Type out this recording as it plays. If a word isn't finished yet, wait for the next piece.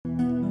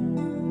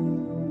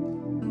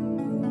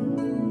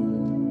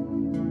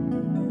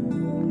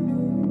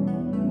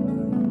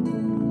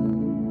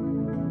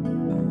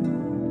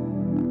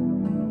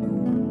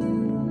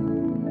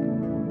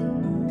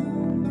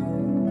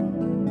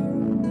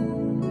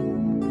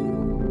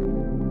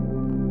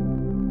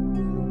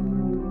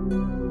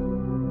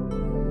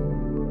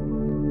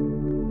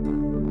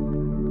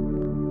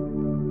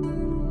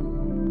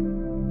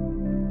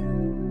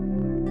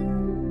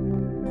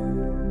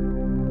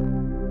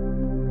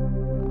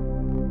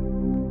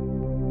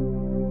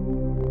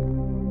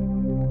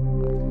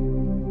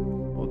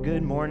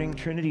morning,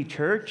 Trinity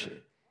Church.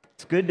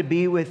 It's good to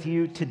be with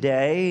you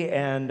today,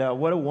 and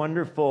what a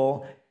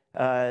wonderful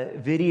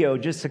video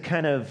just to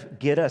kind of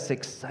get us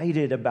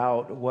excited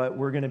about what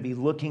we're going to be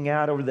looking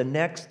at over the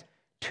next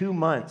 2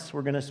 months.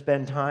 We're going to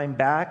spend time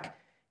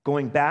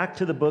going back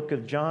to the book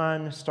of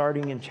John,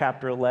 starting in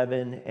chapter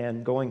 11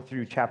 and going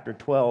through chapter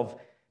 12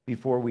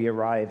 before we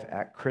arrive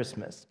at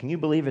Christmas. Can you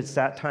believe it's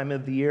that time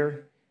of the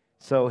year?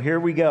 So here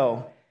we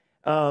go.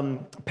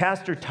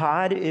 Pastor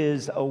Todd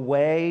is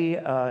away,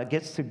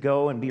 gets to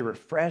go and be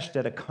refreshed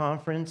at a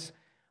conference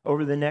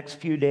over the next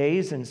few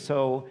days. And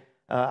so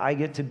I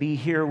get to be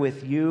here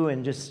with you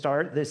and just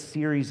start this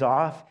series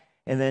off.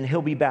 And then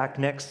he'll be back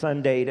next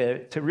Sunday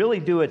to really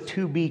do a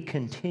to be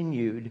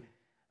continued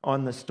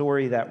on the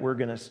story that we're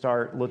going to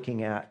start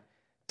looking at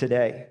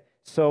today.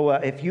 So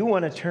if you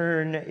want to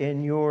turn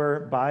in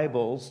your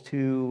Bibles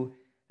to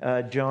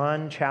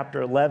John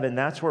chapter 11,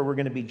 that's where we're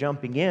going to be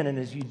jumping in. And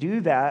as you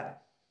do that,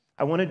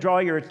 I want to draw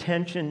your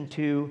attention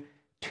to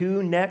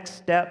 2 next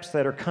steps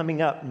that are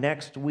coming up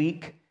next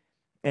week.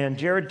 And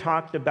Jared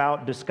talked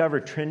about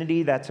Discover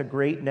Trinity. That's a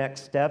great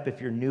next step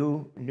if you're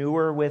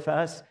newer with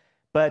us.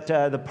 But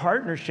the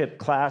partnership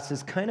class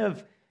is kind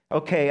of,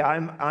 okay,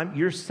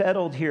 you're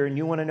settled here and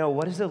you want to know,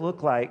 what does it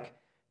look like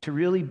to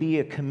really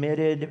be a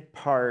committed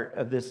part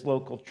of this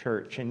local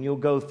church? And you'll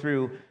go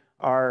through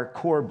our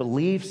core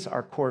beliefs,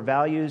 our core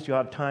values. You'll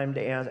have time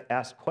to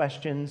ask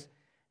questions.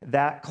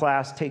 That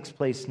class takes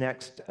place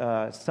next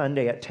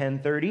Sunday at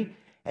 10:30.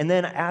 And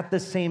then at the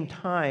same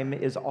time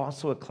is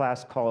also a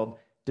class called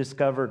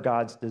Discover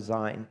God's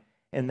Design.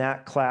 And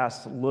that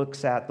class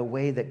looks at the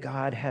way that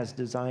God has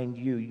designed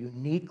you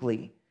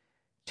uniquely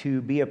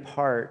to be a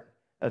part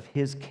of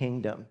His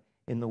kingdom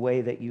in the way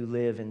that you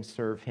live and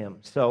serve Him.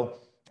 So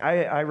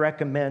I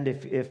recommend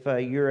if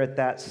you're at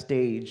that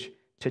stage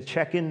to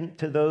check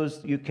into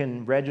those. You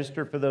can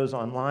register for those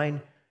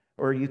online,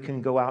 or you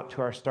can go out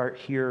to our Start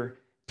Here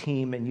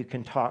team and you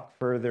can talk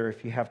further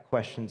if you have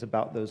questions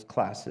about those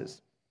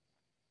classes.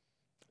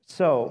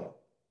 So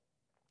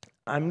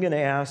I'm going to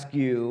ask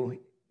you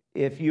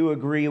if you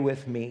agree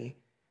with me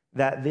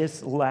that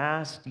this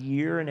last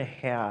year and a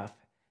half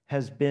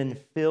has been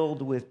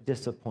filled with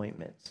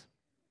disappointments.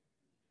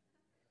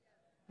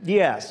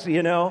 Yes,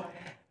 it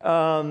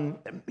kind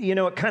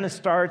of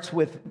starts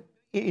with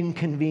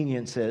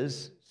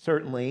inconveniences,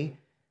 certainly,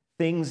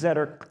 things that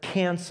are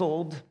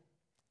canceled,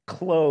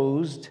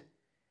 closed.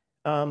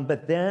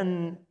 But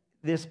then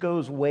this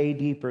goes way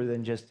deeper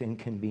than just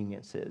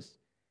inconveniences.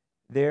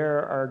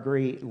 There are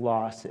great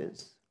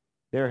losses.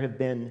 There have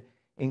been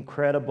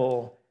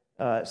incredible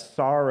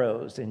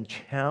sorrows and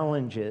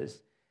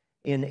challenges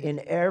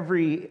in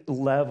every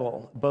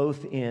level,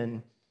 both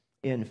in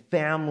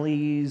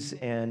families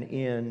and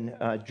in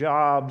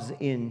jobs,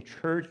 in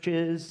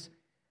churches,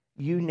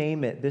 you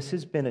name it. This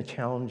has been a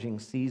challenging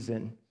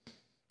season.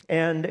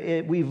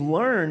 And we've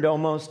learned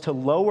almost to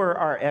lower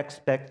our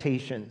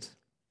expectations,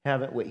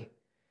 haven't we?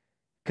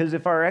 Because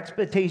if our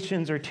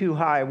expectations are too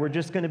high, we're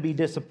just going to be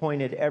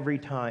disappointed every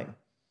time.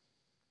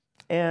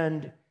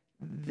 And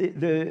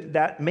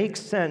that makes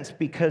sense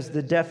because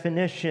the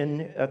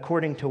definition,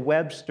 according to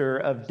Webster,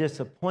 of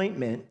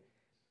disappointment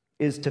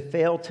is to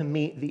fail to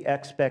meet the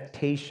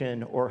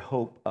expectation or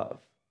hope of.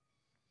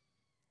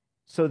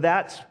 So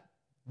that's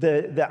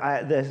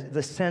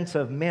the sense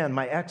of, man,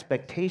 my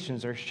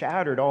expectations are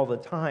shattered all the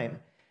time.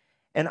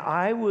 And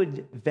I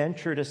would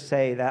venture to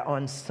say that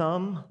on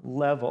some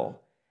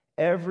level,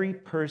 every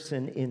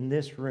person in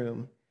this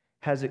room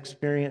has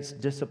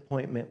experienced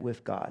disappointment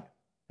with God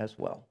as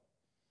well,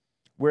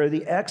 where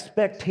the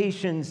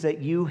expectations that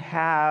you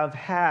have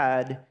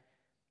had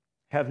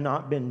have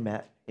not been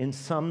met in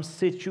some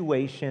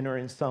situation or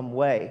in some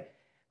way.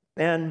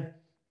 And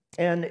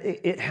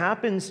it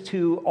happens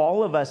to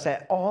all of us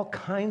at all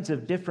kinds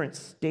of different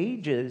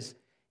stages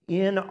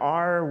in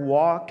our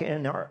walk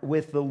and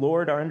with the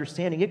Lord, our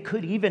understanding. It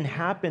could even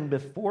happen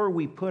before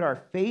we put our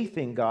faith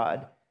in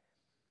God.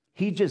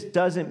 He just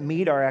doesn't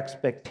meet our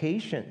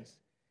expectations.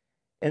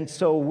 And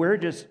so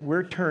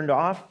we're turned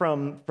off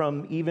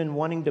from even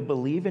wanting to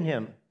believe in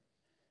Him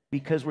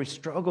because we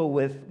struggle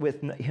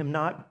with Him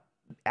not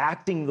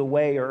acting the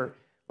way or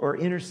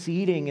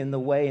interceding in the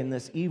way in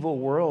this evil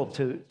world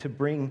to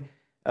bring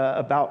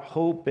about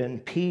hope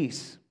and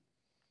peace.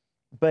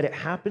 But it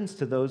happens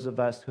to those of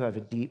us who have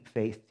a deep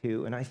faith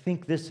too. And I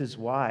think this is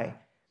why,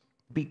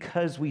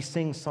 because we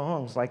sing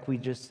songs like we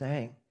just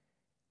sang,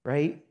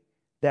 right?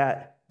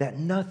 That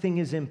nothing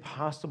is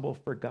impossible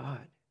for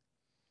God.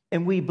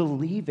 And we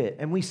believe it.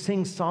 And we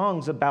sing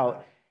songs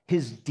about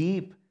His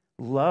deep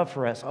love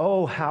for us.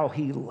 Oh, how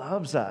He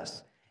loves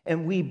us.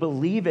 And we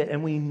believe it.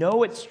 And we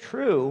know it's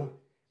true.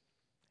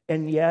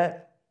 And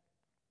yet,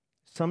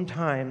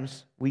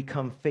 sometimes we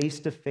come face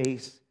to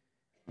face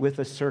with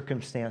a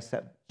circumstance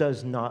that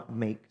does not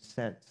make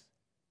sense.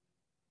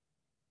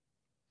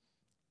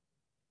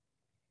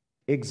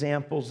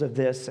 Examples of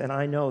this, and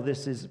I know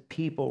this is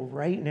people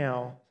right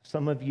now,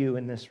 some of you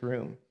in this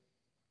room,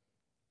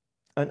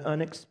 an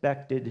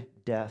unexpected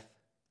death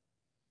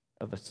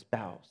of a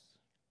spouse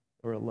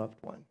or a loved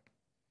one.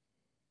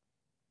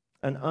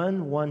 an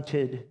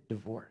unwanted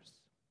divorce,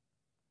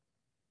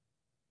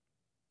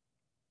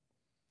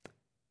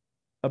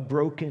 a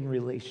broken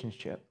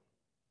relationship,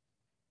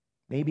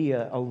 maybe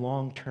a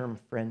long-term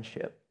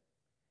friendship,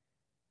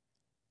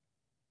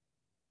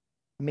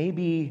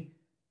 maybe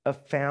a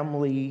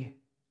family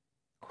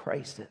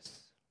crisis.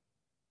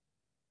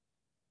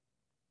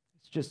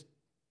 It's just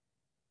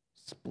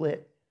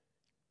split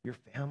your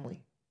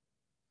family.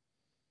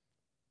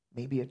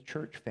 Maybe a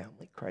church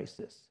family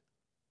crisis.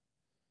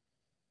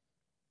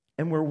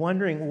 And we're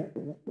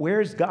wondering,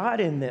 where's God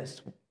in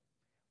this?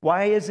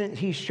 Why isn't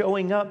he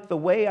showing up the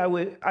way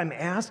I'm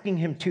asking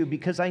him to?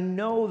 Because I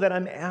know that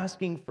I'm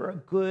asking for a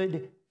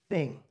good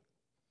thing.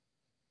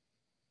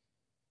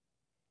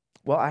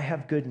 Well, I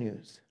have good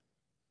news.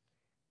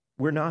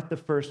 We're not the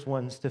first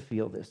ones to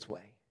feel this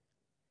way.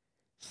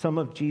 Some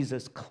of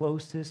Jesus'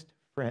 closest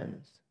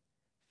friends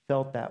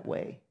felt that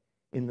way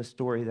in the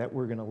story that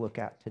we're going to look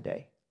at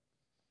today.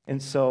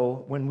 And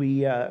so when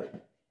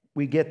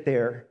we get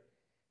there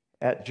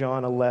at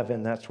John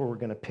 11, that's where we're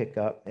going to pick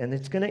up. And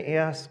it's going to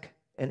ask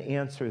and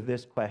answer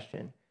this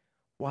question.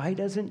 Why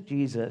doesn't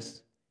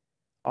Jesus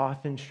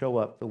often show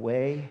up the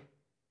way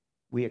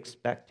we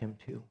expect him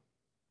to?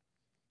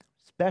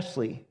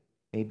 Especially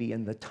maybe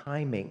in the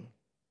timing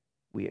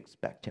we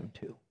expect him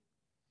to.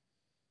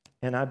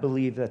 And I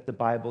believe that the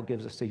Bible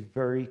gives us a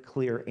very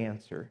clear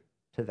answer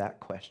to that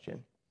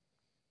question.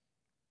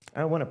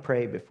 I want to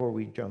pray before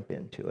we jump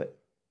into it.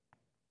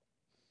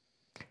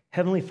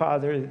 Heavenly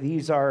Father,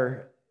 these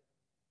are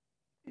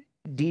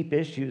deep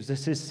issues.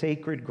 This is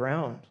sacred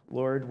ground,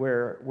 Lord,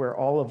 where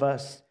all of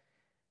us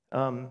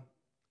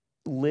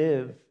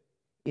live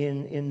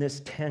in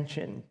this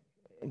tension.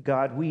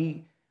 God,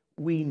 we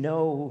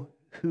know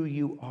who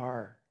you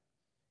are.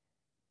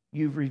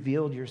 You've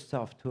revealed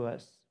yourself to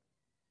us.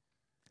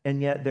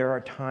 And yet there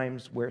are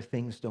times where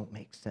things don't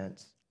make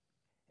sense.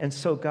 And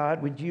so,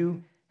 God, would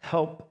you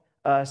help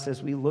us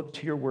as we look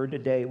to your word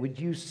today? Would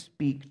you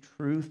speak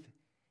truth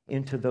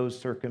into those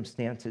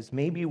circumstances?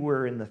 Maybe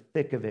we're in the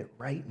thick of it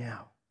right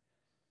now.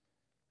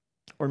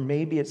 Or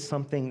maybe it's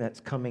something that's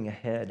coming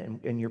ahead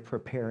and you're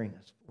preparing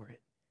us for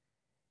it.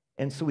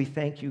 And so we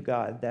thank you,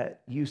 God,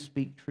 that you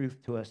speak truth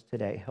to us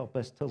today. Help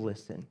us to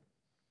listen.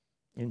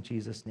 In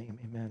Jesus' name,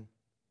 amen.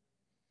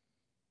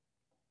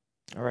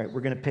 All right,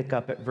 we're going to pick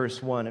up at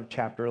verse 1 of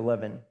chapter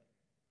 11.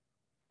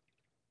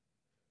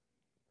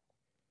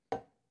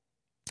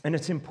 And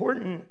it's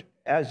important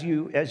as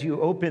you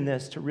open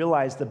this to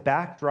realize the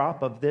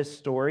backdrop of this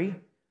story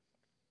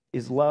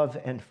is love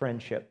and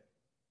friendship.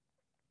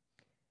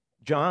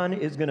 John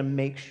is going to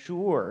make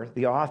sure,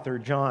 the author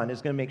John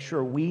is going to make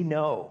sure we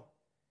know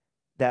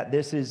that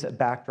this is a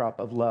backdrop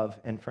of love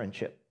and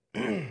friendship.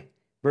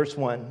 Verse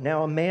 1,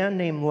 now a man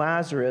named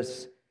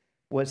Lazarus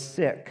was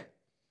sick.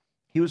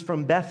 He was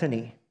from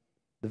Bethany,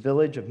 the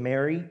village of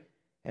Mary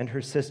and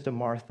her sister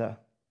Martha.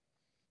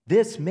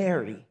 This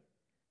Mary,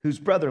 whose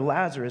brother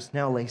Lazarus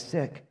now lay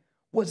sick,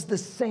 was the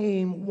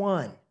same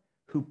one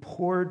who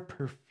poured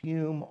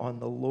perfume on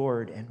the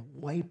Lord and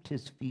wiped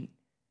his feet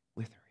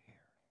with her hair.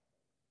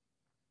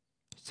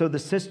 So the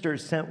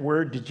sisters sent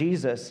word to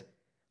Jesus,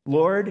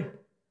 Lord,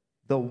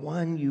 the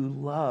one you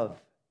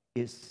love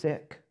is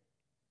sick.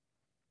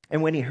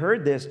 And when he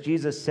heard this,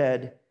 Jesus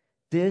said,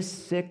 this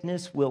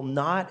sickness will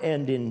not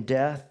end in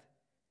death.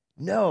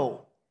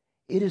 No,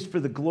 it is for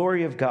the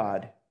glory of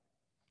God,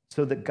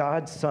 so that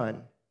God's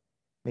Son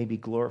may be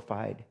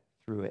glorified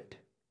through it.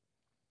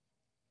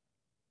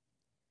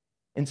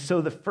 And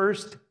so the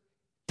first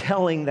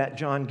telling that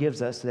John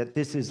gives us that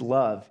this is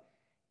love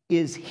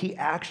is he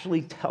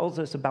actually tells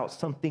us about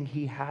something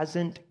he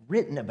hasn't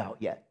written about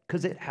yet,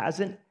 because it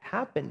hasn't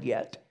happened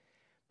yet.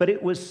 But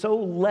it was so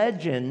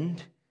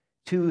legend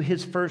to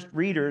his first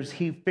readers,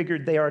 he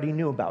figured they already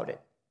knew about it.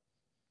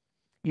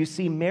 You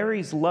see,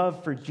 Mary's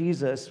love for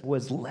Jesus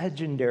was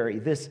legendary.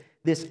 This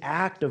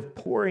act of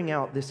pouring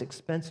out this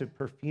expensive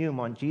perfume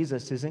on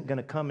Jesus isn't going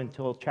to come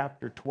until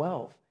chapter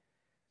 12.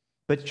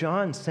 But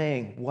John's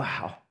saying,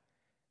 wow,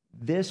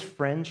 this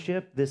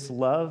friendship, this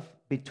love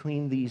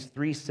between these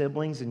three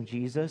siblings and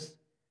Jesus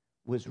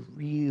was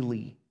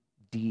really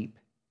deep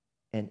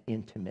and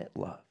intimate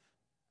love.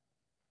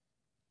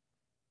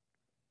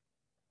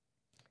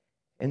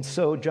 And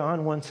so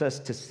John wants us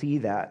to see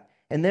that.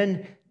 And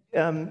then,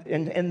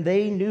 and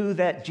they knew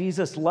that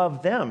Jesus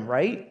loved them,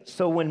 right?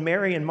 So when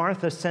Mary and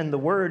Martha send the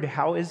word,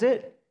 how is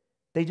it?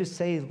 They just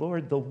say,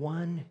 Lord, the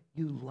one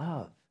you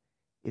love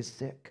is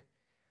sick.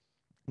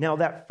 Now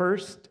that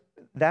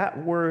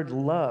word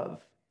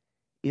love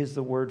is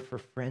the word for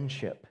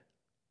friendship.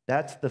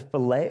 That's the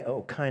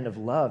phileo kind of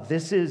love.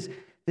 This is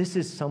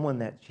someone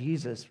that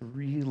Jesus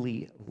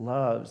really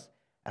loves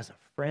as a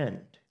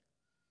friend.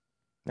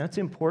 That's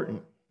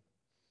important.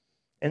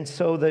 And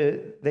so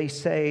they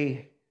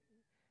say,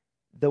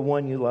 the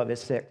one you love is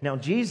sick. Now,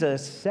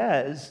 Jesus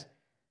says,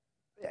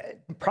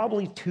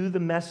 probably to the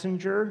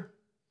messenger,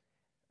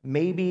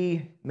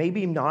 maybe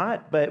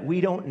not, but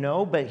we don't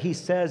know. But he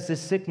says this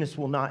sickness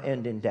will not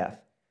end in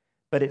death.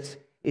 But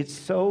It's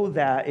so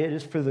that it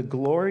is for the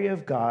glory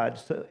of God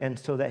and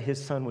so that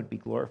his son would be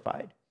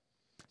glorified.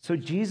 So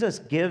Jesus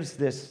gives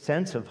this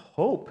sense of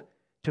hope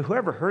to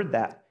whoever heard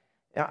that.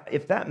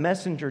 If that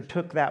messenger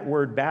took that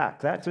word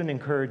back, that's an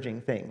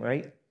encouraging thing,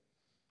 right?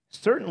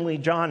 Certainly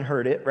John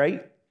heard it,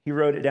 right? He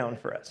wrote it down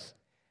for us.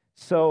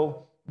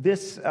 So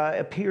this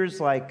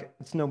appears like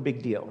it's no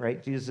big deal,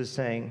 right? Jesus is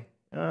saying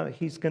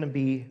he's going to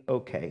be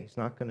okay. He's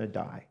not going to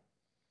die.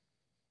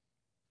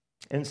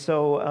 And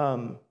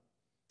so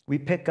we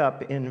pick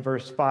up in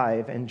verse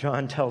 5, and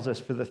John tells us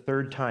for the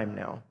third time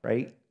now,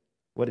 right?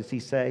 What does he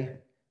say?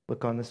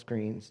 Look on the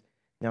screens.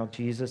 Now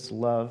Jesus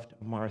loved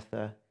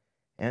Martha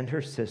and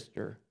her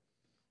sister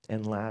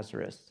and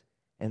Lazarus.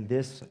 And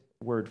this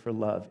word for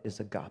love is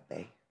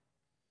agape.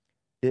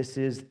 This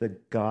is the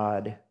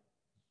God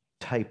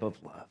type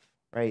of love,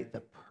 right?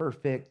 The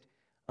perfect,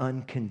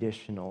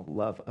 unconditional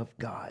love of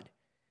God.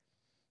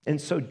 And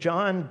so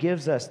John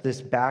gives us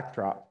this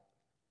backdrop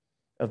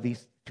of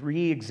these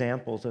three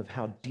examples of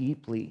how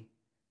deeply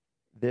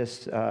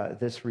this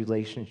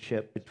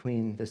relationship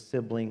between the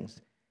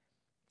siblings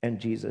and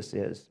Jesus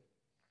is.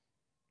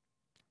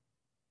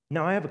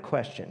 Now, I have a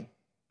question.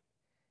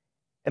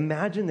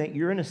 Imagine that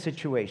you're in a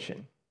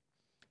situation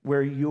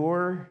where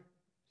your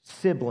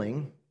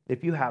sibling,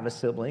 if you have a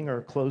sibling or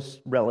a close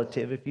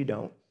relative, if you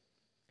don't,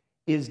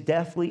 is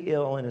deathly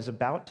ill and is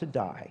about to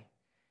die.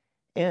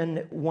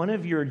 And one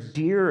of your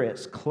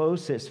dearest,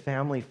 closest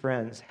family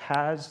friends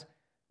has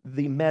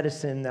the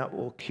medicine that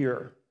will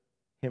cure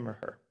him or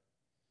her.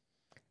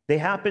 They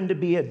happen to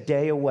be a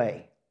day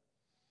away.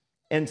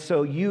 And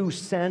so you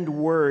send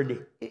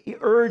word,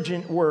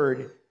 urgent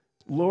word,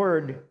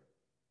 Lord,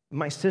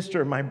 my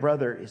sister, my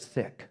brother is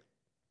sick.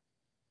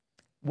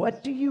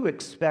 What do you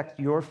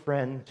expect your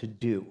friend to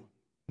do?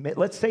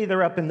 Let's say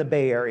they're up in the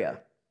Bay Area.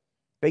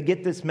 They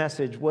get this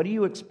message. What do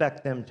you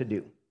expect them to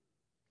do?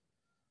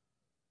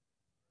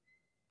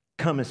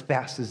 Come as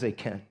fast as they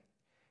can.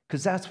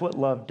 Because that's what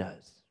love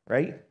does,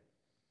 right?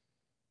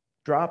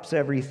 Drops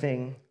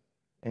everything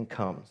and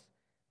comes.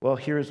 Well,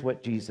 here's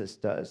what Jesus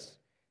does.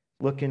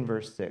 Look in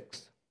verse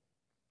 6.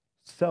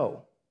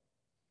 So,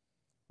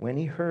 when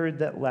he heard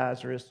that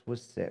Lazarus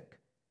was sick,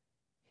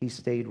 he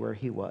stayed where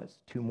he was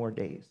 2 more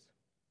days.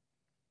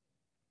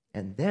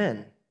 And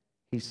then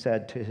he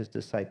said to his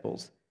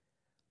disciples,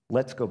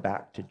 let's go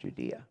back to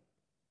Judea.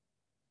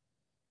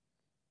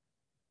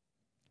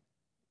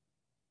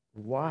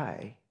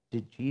 Why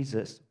did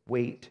Jesus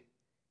wait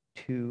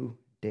 2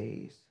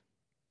 days?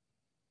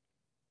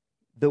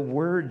 The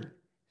word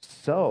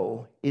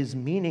so is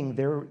meaning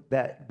there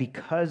that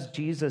because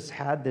Jesus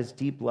had this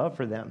deep love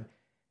for them,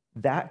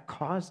 that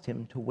caused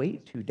him to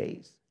wait 2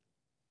 days.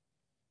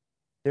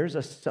 There's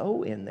a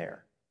so in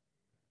there.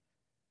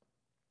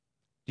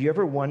 Do you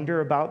ever wonder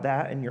about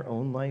that in your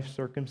own life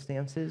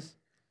circumstances?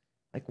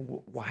 Like,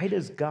 why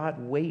does God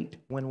wait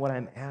when what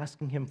I'm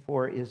asking him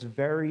for is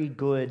very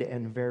good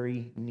and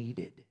very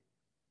needed?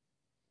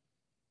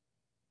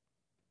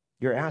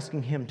 You're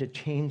asking him to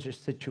change a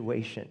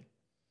situation,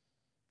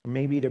 or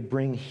maybe to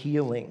bring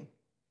healing,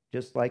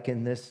 just like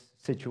in this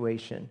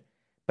situation.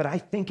 But I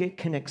think it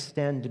can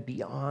extend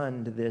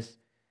beyond this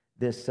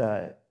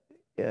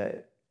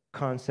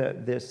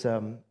concept, this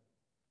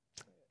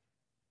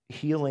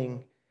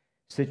healing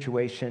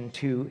situation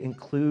to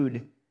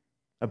include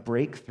a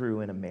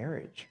breakthrough in a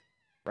marriage,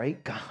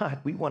 right? God,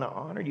 we want to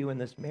honor you in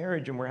this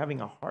marriage and we're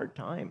having a hard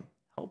time.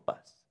 Help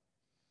us.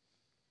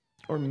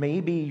 Or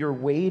maybe you're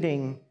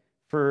waiting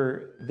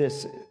for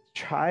this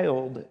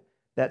child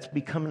that's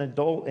become an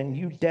adult and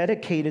you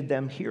dedicated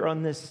them here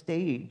on this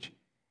stage.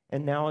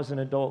 And now as an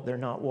adult, they're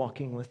not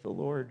walking with the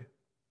Lord.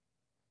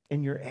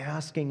 And you're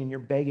asking and you're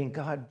begging,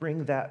 God,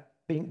 bring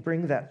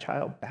that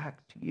child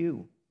back to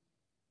you.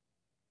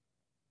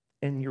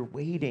 And you're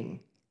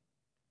waiting.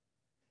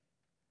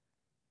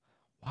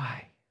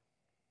 Why?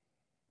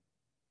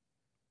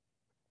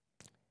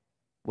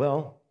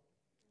 Well,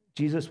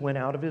 Jesus went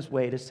out of his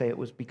way to say it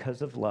was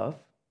because of love.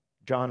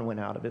 John went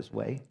out of his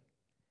way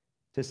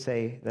to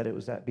say that it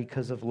was that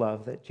because of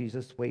love that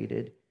Jesus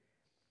waited.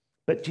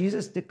 But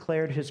Jesus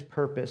declared his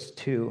purpose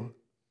too.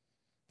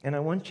 And I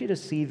want you to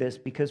see this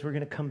because we're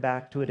going to come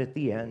back to it at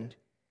the end.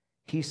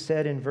 He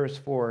said in verse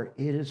 4,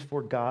 it is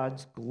for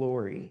God's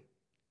glory,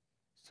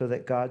 so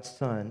that God's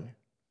Son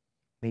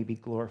may be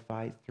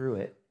glorified through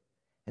it.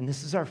 And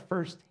this is our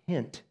first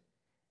hint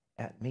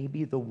at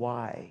maybe the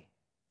why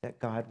that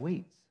God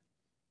waits.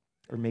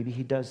 Or maybe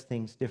he does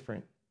things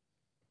different.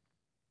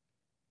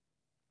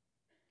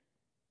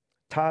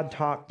 Todd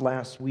talked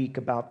last week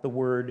about the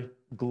word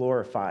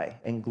glorify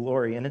and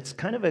glory, and it's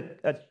kind of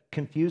a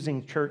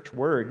confusing church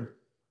word,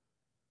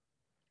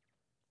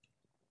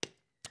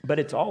 but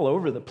it's all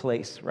over the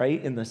place,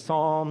 right? In the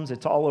Psalms,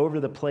 it's all over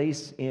the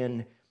place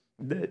in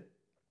the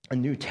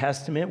New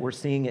Testament. We're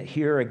seeing it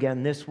here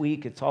again this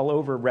week. It's all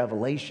over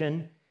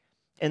Revelation.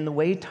 And the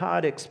way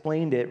Todd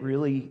explained it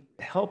really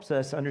helps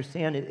us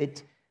understand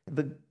it.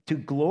 To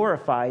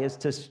glorify is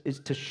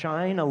to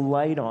shine a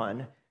light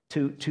on.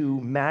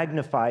 To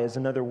magnify is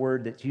another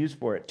word that's used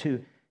for it.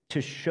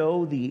 To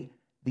show the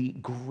the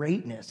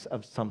greatness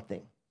of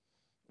something.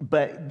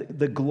 But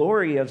the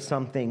glory of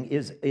something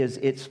is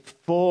its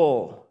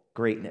full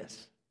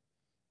greatness,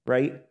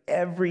 right?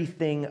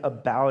 Everything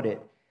about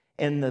it.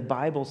 And the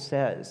Bible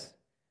says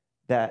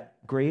that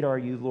great are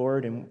you,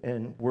 Lord,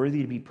 and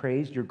worthy to be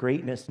praised. Your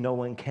greatness no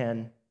one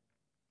can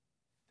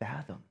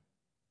fathom.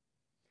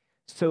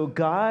 So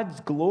God's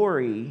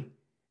glory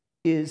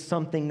is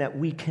something that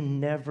we can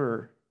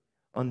never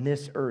on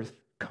this earth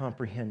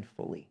comprehend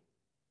fully.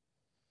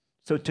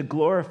 So to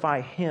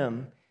glorify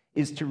him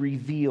is to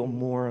reveal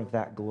more of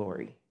that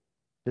glory.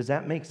 Does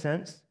that make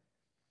sense?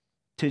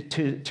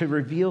 To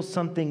reveal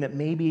something that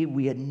maybe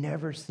we had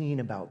never seen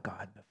about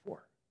God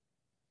before.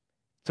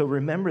 So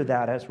remember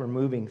that as we're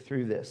moving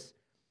through this.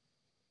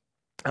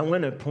 I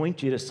want to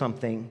point you to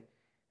something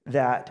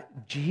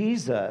that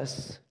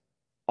Jesus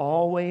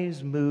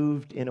always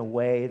moved in a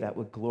way that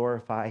would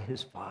glorify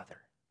his Father.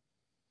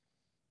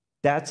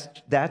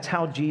 That's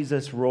how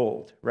Jesus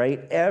rolled, right?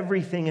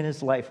 Everything in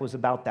his life was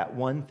about that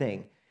one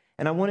thing.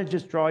 And I want to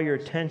just draw your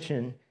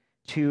attention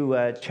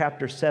to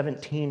chapter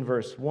 17,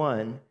 verse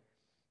 1.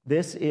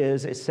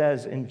 It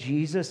says, and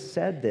Jesus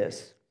said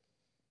this,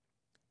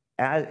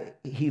 as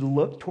he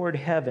looked toward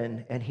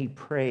heaven and he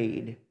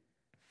prayed,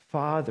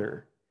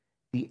 Father,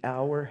 the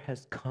hour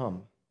has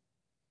come.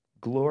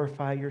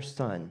 Glorify your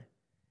Son,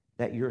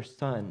 that your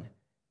Son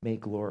may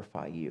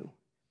glorify you.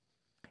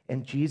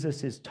 And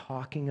Jesus is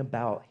talking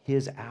about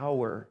his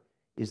hour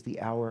is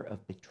the hour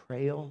of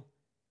betrayal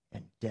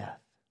and death.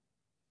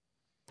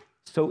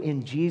 So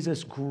in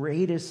Jesus'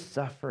 greatest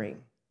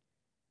suffering,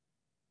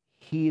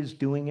 he is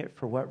doing it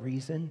for what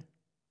reason?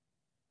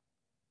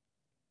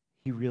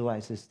 He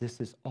realizes this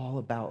is all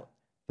about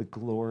the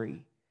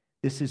glory.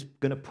 This is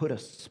going to put a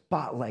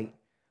spotlight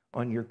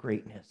on your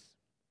greatness.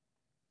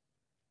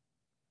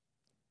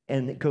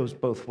 And it goes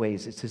both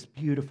ways. It's this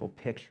beautiful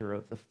picture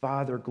of the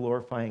Father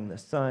glorifying the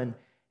Son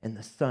and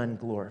the Son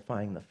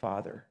glorifying the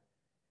Father.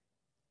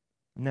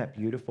 Isn't that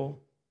beautiful?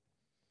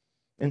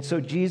 And so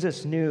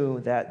Jesus knew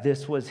that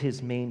this was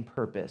his main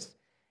purpose,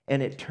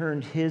 and it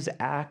turned his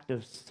act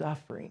of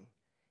suffering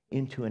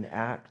into an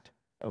act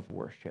of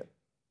worship.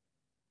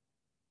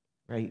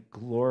 Right?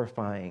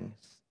 Glorifying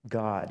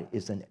God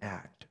is an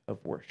act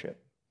of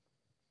worship.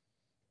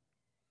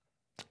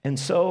 And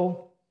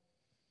so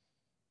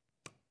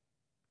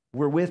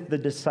we're with the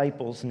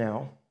disciples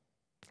now,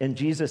 and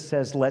Jesus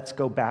says, let's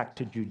go back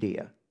to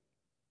Judea.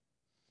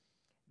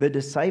 The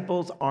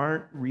disciples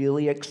aren't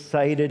really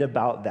excited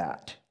about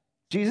that.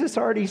 Jesus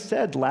already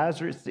said,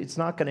 Lazarus, it's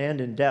not going to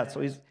end in death.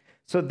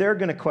 So they're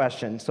going to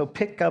question. So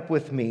pick up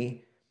with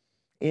me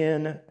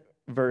in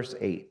verse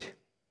 8.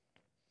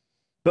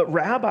 But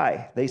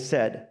Rabbi, they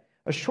said,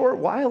 a short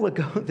while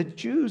ago, the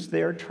Jews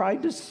there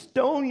tried to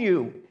stone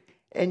you,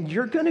 and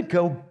you're going to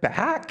go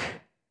back?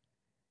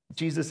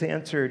 Jesus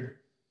answered,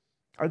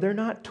 are there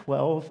not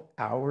 12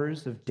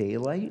 hours of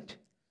daylight?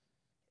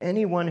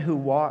 Anyone who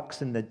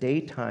walks in the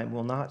daytime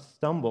will not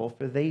stumble,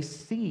 for they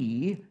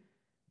see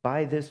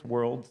by this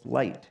world's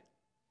light.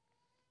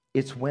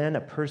 It's when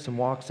a person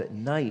walks at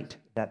night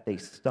that they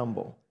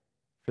stumble,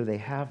 for they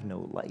have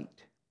no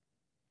light.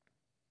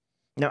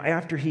 Now,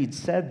 after he'd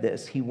said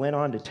this, he went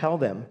on to tell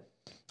them,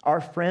 our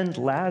friend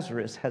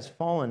Lazarus has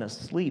fallen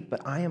asleep,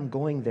 but I am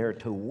going there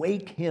to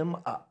wake him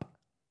up.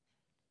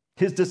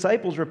 His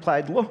disciples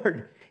replied,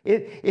 Lord,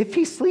 if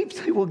he sleeps,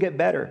 he will get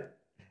better.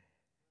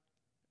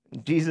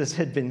 Jesus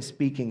had been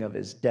speaking of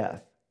his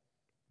death,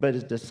 but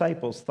his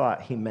disciples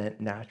thought he meant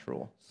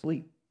natural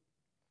sleep.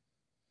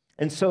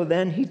 And so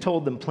then he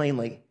told them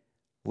plainly,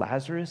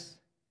 Lazarus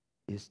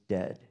is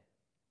dead.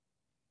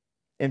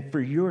 And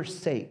for your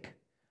sake,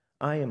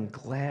 I am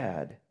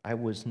glad I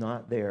was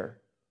not there,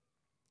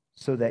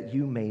 so that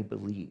you may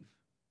believe.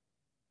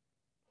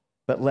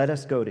 But let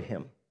us go to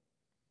him.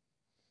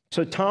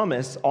 So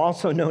Thomas,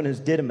 also known as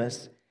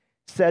Didymus,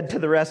 said to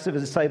the rest of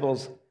his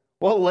disciples,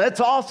 well, let's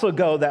also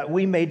go that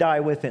we may die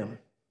with him.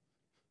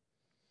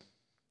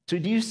 So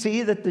do you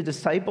see that the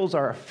disciples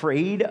are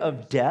afraid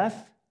of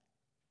death?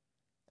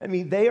 I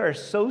mean, they are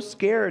so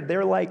scared.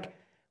 They're like,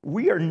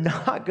 we are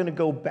not going to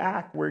go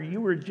back where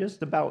you were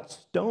just about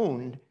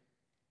stoned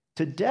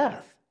to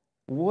death.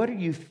 What are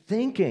you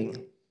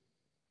thinking?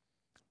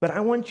 But I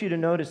want you to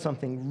notice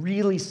something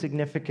really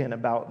significant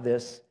about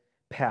this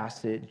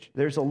passage.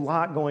 There's a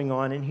lot going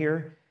on in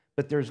here,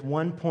 but there's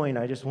one point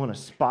I just want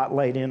to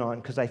spotlight in on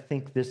because I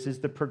think this is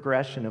the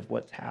progression of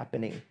what's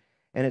happening.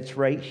 And it's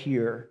right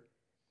here.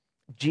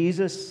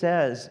 Jesus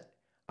says,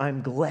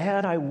 I'm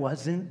glad I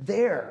wasn't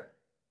there.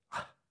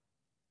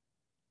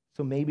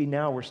 So maybe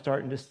now we're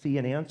starting to see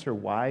an answer.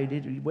 Why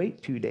did he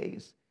wait 2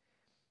 days?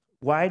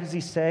 Why does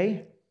he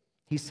say?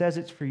 He says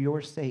it's for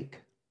your sake.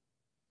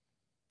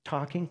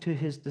 Talking to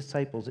his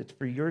disciples, it's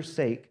for your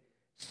sake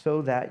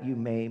so that you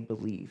may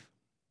believe.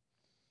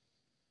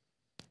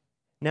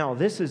 Now,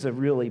 this is a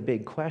really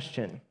big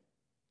question.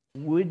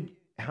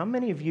 How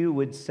many of you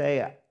would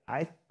say,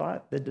 I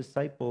thought the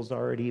disciples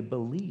already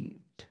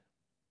believed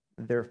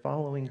they're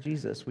following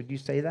Jesus? Would you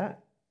say that?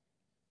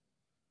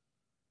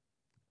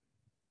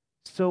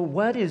 So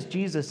what is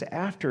Jesus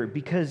after?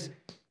 Because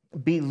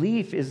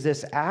belief is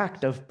this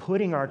act of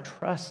putting our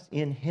trust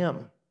in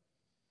him.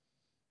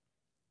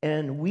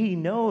 And we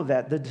know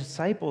that the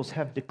disciples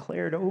have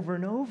declared over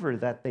and over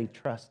that they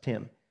trust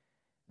him.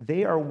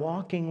 They are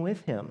walking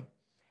with him.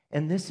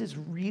 And this is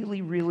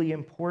really, really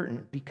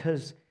important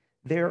because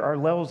there are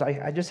levels.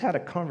 I just had a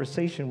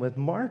conversation with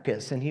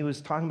Marcus, and he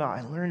was talking about,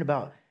 I learned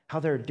about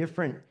how there are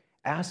different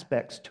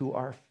aspects to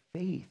our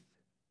faith.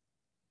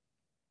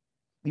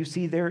 You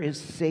see, there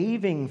is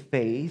saving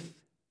faith.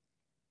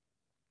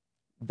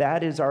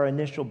 That is our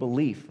initial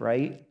belief,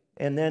 right?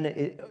 And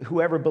then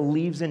whoever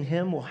believes in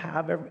him will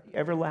have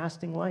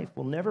everlasting life,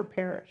 will never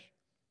perish.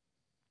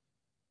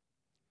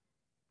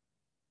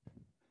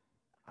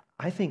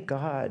 I think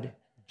God,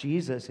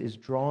 Jesus, is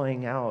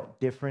drawing out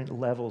different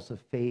levels of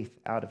faith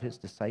out of his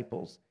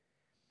disciples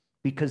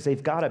because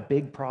they've got a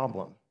big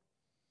problem.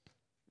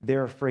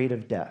 They're afraid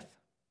of death.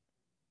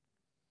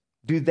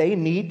 Do they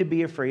need to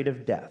be afraid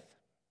of death?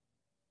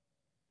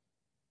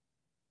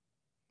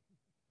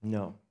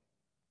 No.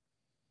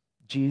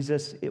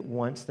 Jesus, it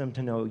wants them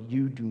to know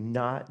you do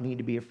not need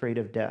to be afraid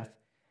of death.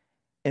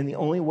 And the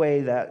only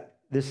way that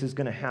this is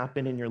going to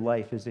happen in your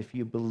life is if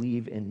you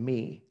believe in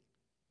me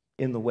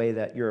in the way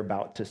that you're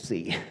about to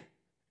see.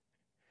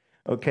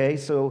 Okay,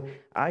 so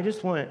I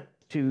just want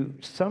to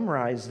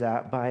summarize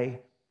that by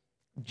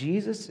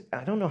Jesus.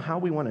 I don't know how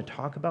we want to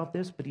talk about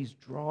this, but he's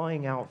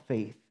drawing out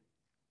faith,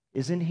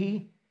 isn't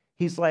he?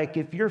 He's like,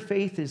 if your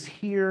faith is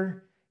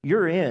here,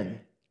 you're in.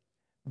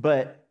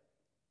 But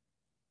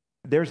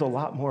there's a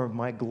lot more of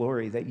my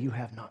glory that you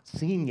have not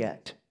seen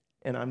yet,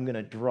 and I'm going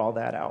to draw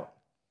that out.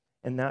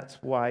 And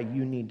that's why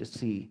you need to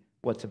see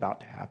what's about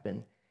to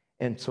happen.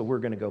 And so we're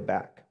going to go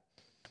back.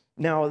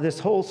 Now, this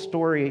whole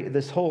story,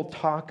 this whole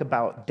talk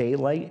about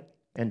daylight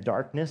and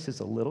darkness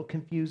is a little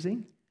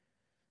confusing,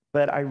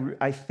 but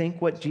I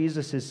think what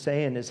Jesus is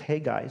saying is, hey,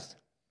 guys,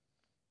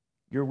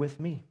 you're with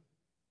me.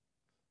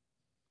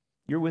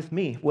 You're with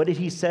me. What did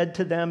he said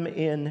to them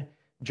in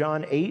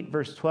John 8,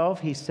 verse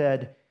 12? He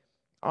said,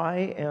 I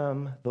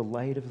am the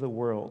light of the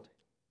world.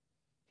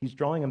 He's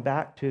drawing them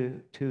back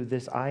to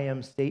this I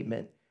am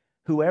statement.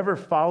 Whoever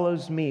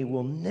follows me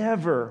will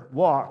never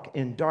walk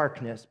in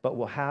darkness, but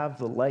will have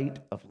the light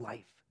of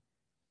life.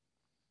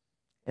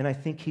 And I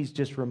think he's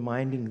just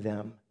reminding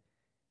them,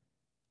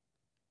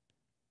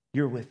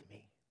 you're with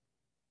me.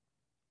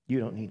 You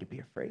don't need to be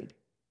afraid.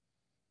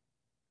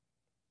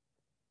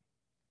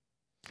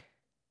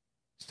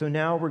 So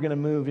now we're going to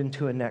move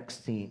into a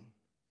next scene.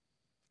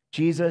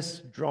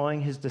 Jesus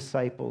drawing his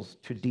disciples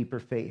to deeper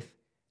faith.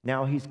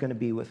 Now he's going to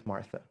be with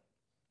Martha.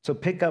 So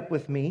pick up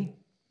with me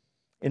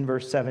in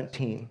verse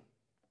 17.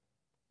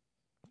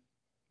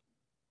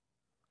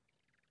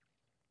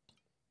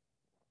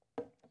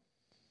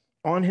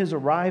 On his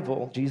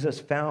arrival, Jesus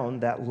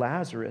found that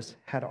Lazarus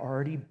had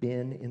already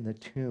been in the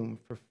tomb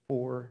for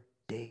 4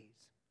 days.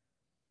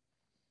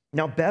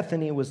 Now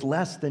Bethany was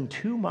less than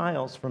 2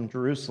 miles from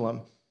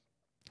Jerusalem,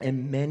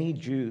 and many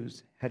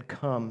Jews had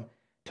come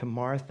to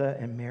Martha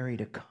and Mary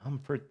to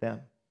comfort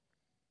them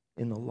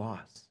in the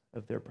loss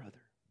of their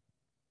brother.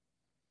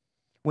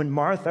 When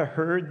Martha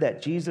heard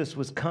that Jesus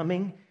was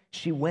coming,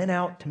 she went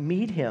out to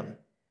meet him,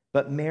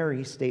 but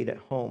Mary stayed at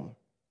home.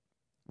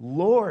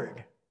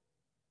 Lord,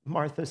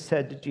 Martha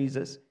said to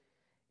Jesus,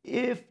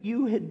 if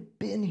you had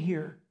been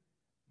here,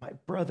 my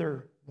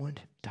brother wouldn't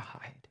have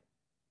died.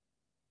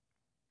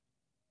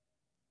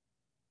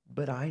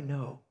 But I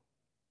know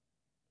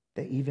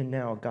that even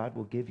now God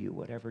will give you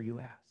whatever you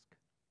ask.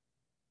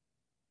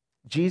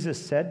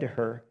 Jesus said to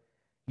her,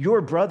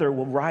 your brother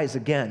will rise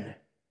again.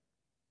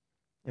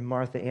 And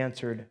Martha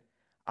answered,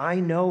 I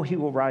know he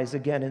will rise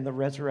again in the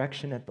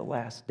resurrection at the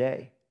last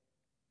day.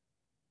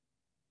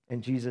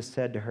 And Jesus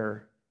said to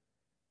her,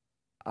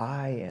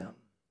 I am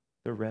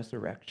the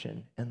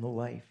resurrection and the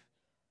life.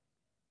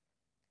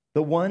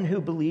 The one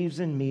who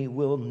believes in me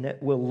will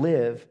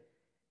live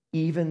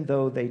even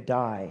though they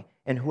die,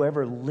 and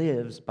whoever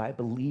lives by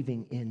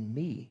believing in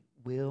me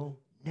will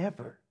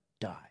never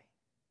die.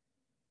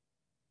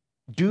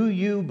 Do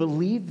you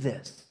believe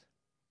this?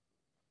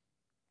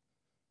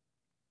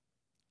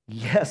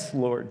 Yes,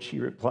 Lord, she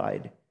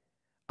replied.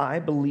 I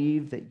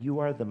believe that you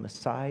are the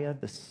Messiah,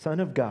 the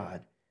Son of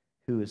God,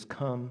 who has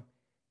come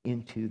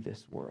into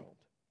this world.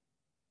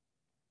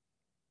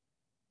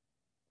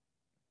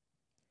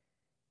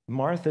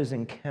 Martha's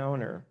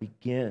encounter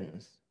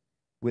begins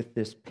with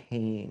this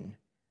pain,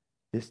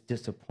 this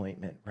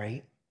disappointment,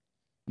 right?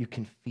 You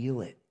can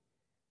feel it.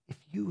 If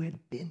you had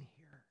been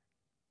here,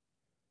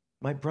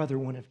 my brother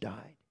wouldn't have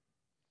died.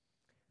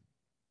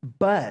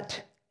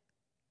 But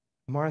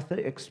Martha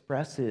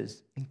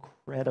expresses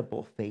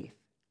incredible faith,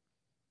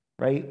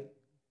 right?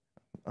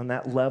 On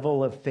that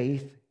level of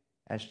faith,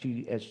 as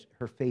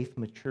her faith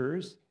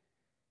matures,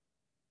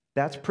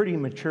 that's pretty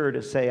mature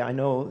to say, I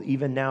know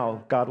even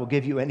now God will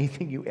give you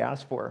anything you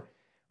ask for,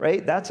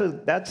 right?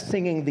 That's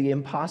singing the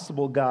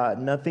impossible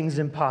God. Nothing's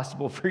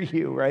impossible for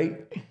you,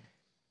 right?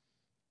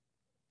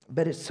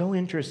 But it's so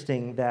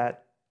interesting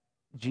that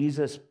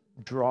Jesus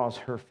draws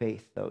her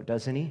faith, though,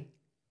 doesn't he?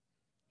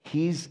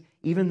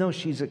 Even though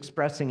she's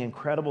expressing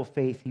incredible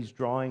faith, he's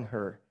drawing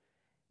her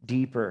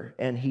deeper,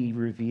 and he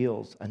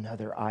reveals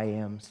another I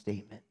am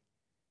statement.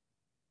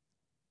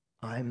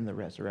 I'm the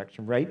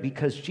resurrection, right?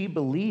 Because she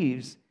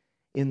believes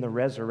in the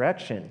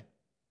resurrection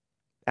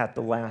at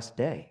the last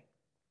day.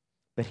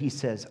 But he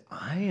says,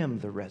 I am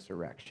the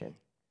resurrection.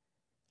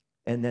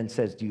 And then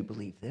says, do you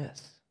believe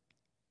this?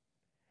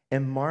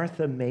 And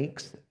Martha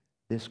makes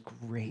this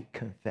great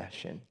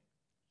confession.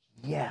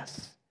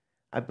 Yes,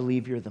 I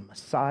believe you're the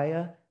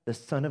Messiah, the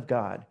Son of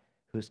God,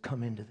 who has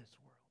come into this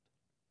world.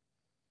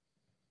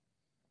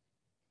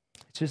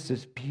 It's just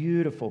this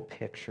beautiful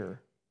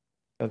picture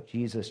of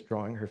Jesus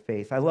drawing her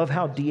faith. I love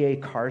how D.A.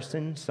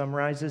 Carson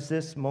summarizes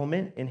this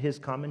moment in his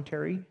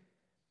commentary.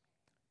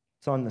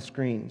 It's on the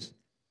screens.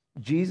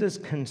 Jesus'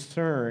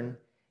 concern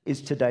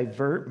is to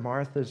divert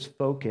Martha's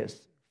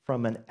focus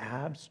from an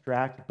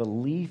abstract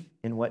belief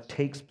in what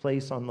takes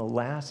place on the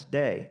last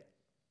day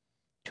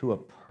to a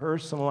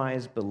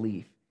personalized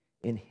belief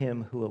in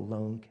him who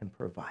alone can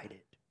provide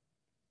it.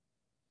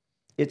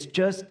 It's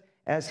just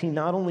as he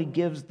not only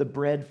gives the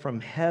bread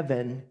from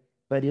heaven,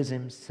 but is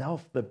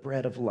himself the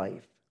bread of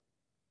life,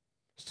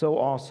 so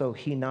also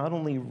he not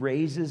only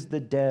raises the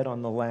dead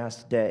on the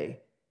last day,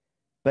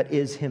 but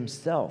is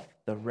himself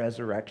the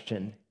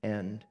resurrection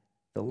and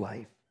the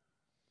life.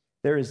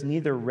 There is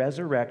neither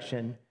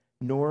resurrection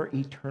nor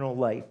eternal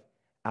life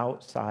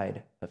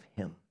outside of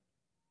him.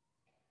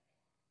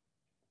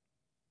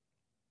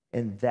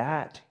 And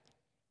that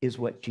is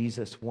what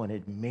Jesus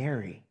wanted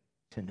Mary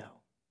to know.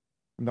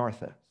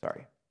 Martha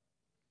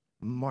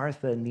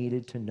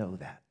needed to know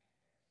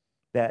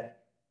that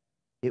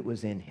it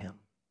was in him.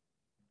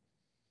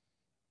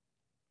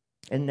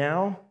 And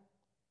now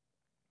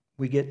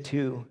we get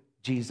to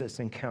Jesus'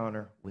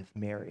 encounter with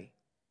Mary.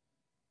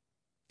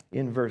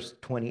 In verse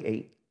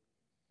 28.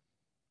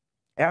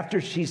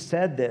 After she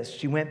said this,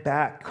 she went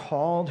back,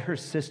 called her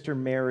sister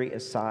Mary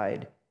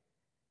aside.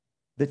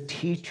 The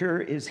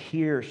teacher is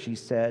here, she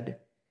said,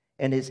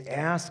 and is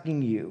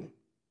asking you.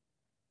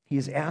 He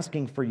is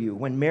asking for you.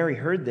 When Mary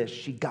heard this,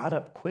 she got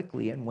up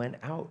quickly and went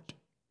out.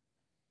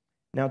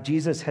 Now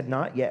Jesus had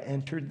not yet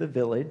entered the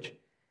village,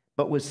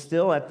 but was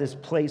still at this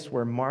place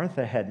where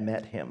Martha had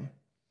met him.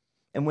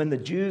 And when the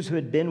Jews who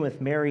had been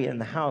with Mary in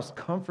the house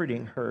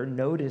comforting her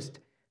noticed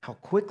how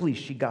quickly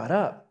she got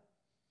up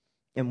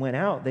and went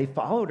out, they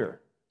followed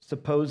her,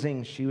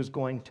 supposing she was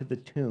going to the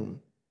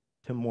tomb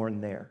to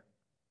mourn there.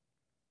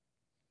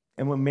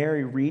 And when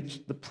Mary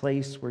reached the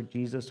place where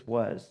Jesus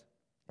was,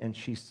 and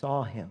she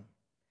saw him,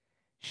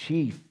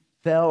 she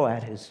fell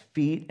at his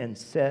feet and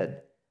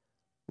said,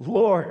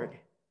 Lord,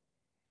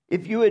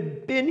 if you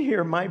had been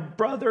here, my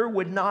brother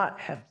would not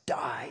have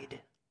died.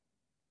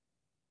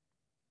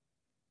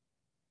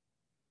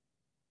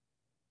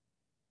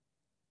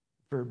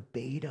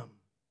 Verbatim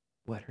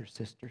what her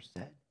sister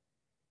said.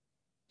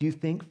 Do you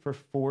think for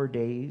 4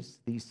 days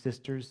these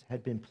sisters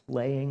had been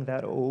playing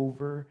that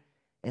over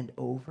and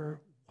over?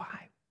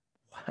 Why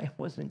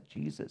wasn't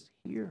Jesus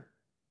here?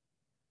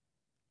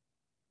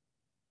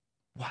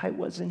 Why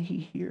wasn't he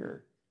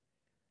here?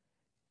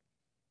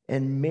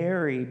 And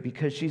Mary,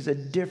 because she's a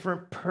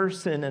different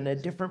person and a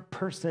different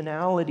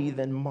personality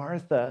than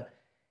Martha,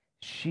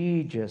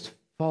 she just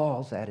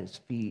falls at his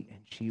feet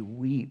and she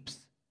weeps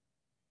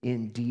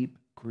in deep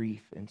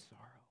grief and sorrow.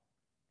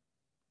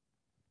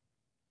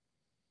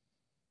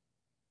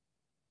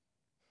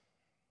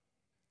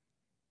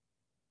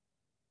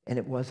 And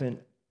it wasn't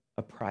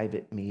a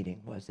private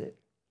meeting, was it?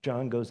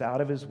 John goes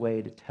out of his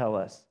way to tell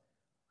us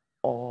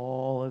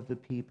all of the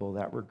people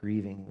that were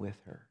grieving with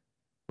her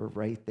were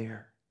right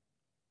there,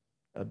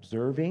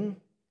 observing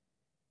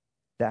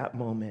that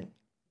moment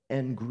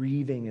and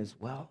grieving as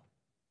well.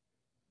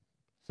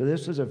 So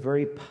this was a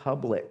very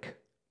public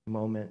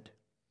moment.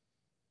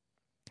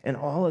 And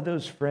all of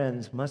those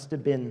friends must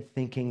have been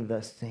thinking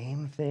the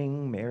same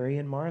thing Mary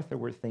and Martha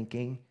were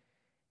thinking.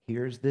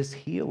 Here's this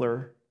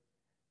healer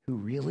who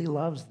really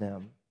loves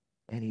them,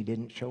 and he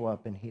didn't show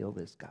up and heal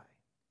this guy.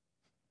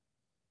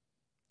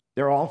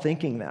 They're all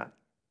thinking that.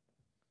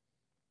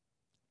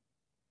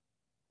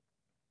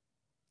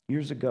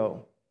 Years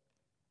ago,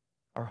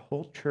 our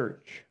whole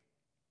church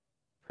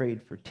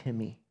prayed for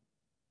Timmy.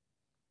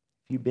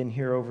 If you've been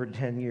here over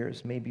 10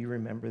 years, maybe you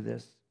remember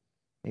this,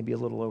 maybe a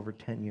little over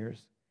 10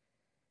 years.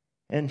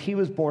 And he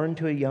was born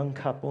to a young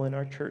couple in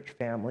our church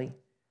family,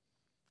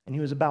 and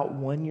he was about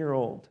 1 year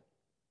old,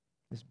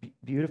 this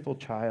beautiful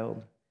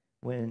child,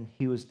 when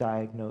he was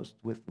diagnosed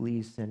with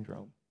Leigh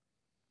syndrome.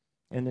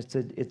 And it's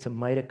a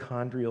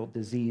mitochondrial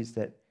disease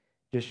that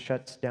just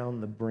shuts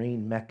down the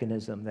brain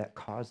mechanism that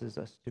causes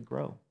us to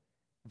grow.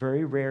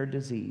 Very rare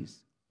disease.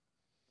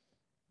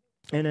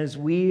 And as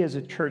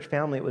a church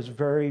family, it was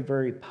very,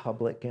 very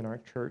public in our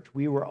church.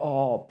 We were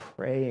all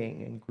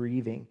praying and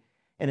grieving.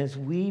 And as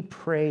we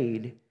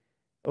prayed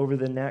over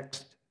the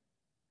next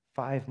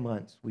 5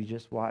 months, we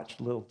just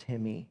watched little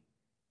Timmy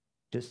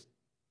just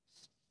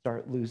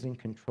start losing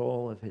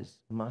control of his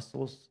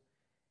muscles.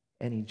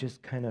 And he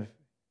just kind of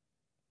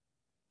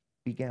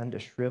began to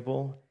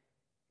shrivel,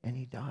 and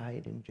he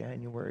died in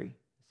January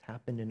this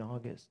happened in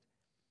August.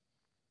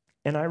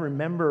 And I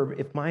remember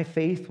if my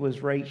faith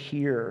was right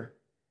here,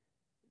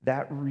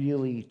 that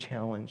really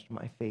challenged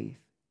my faith.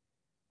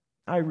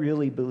 I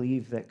really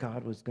believed that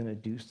God was going to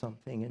do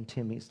something in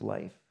Timmy's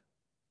life.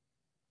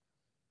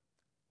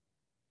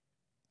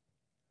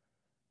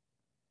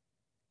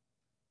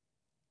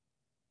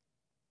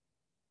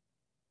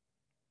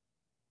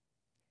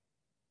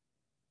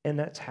 And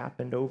that's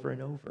happened over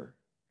and over,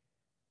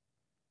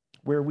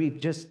 where we've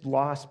just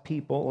lost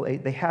people.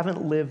 They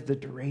haven't lived the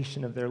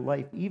duration of their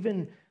life.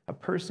 Even a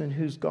person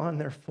who's gone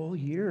their full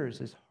years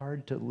is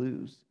hard to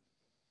lose.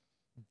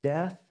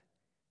 Death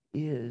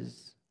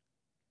is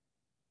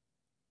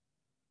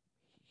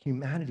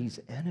humanity's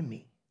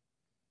enemy.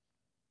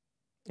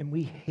 And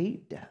we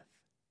hate death.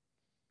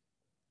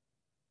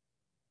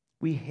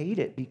 We hate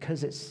it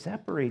because it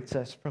separates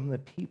us from the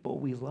people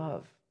we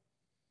love.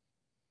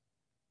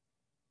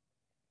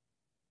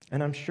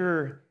 And I'm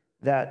sure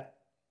that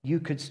you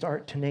could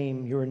start to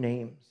name your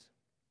names.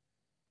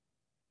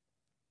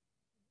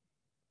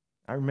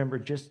 I remember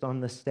just on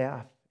the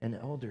staff and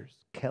elders,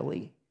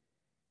 Kelly,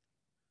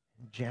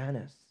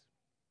 Janice,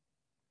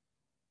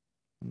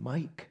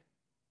 Mike,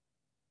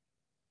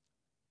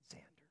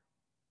 Xander.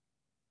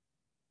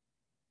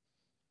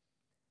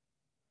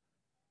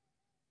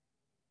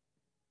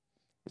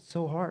 It's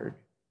so hard.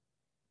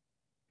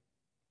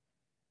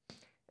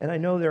 And I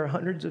know there are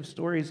hundreds of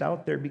stories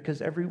out there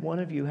because every one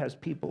of you has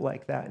people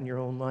like that in your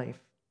own life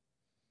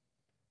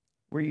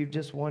where you've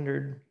just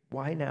wondered,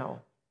 why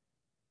now?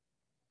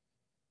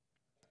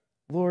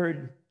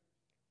 Lord,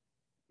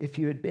 if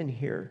you had been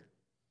here,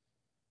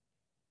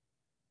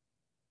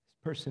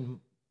 this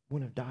person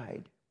wouldn't have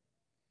died.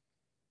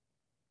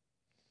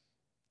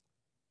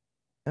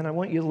 And I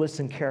want you to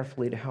listen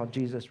carefully to how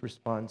Jesus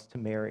responds to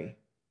Mary.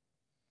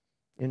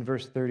 In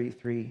verse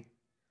 33,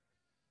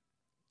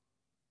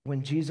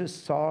 when Jesus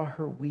saw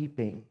her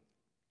weeping,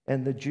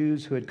 and the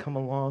Jews who had come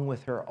along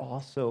with her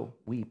also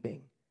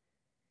weeping,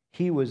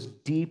 he was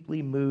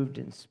deeply moved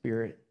in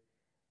spirit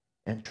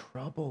and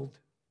troubled.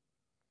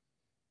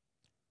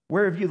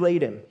 Where have you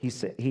laid him?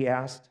 He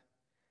asked.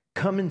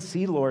 Come and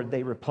see, Lord,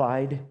 they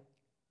replied.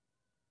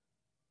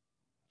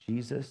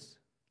 Jesus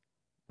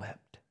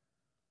wept.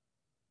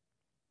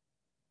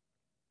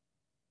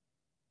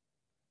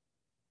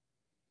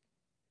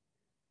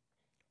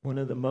 One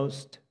of the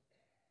most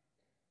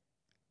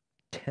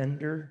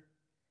tender,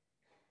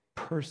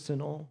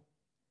 personal,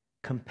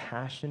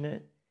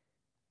 compassionate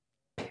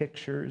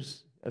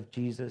pictures of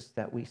Jesus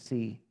that we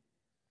see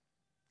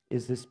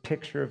is this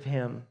picture of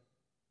him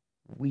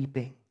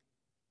weeping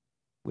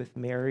with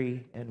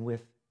Mary and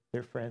with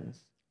their friends.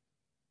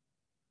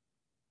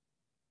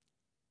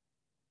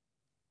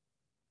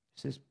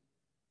 It's this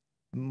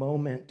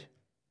moment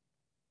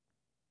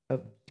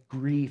of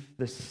grief.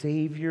 The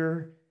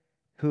Savior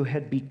who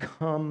had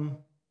become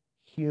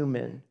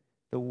human,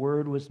 the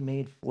Word was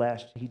made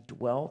flesh. He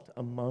dwelt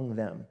among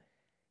them.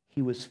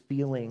 He was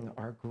feeling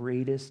our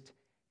greatest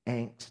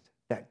angst,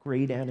 that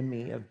great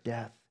enemy of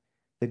death,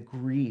 the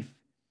grief.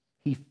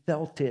 He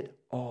felt it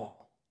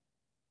all.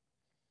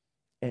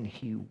 And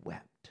he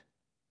wept.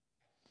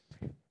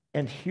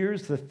 And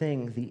here's the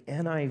thing, the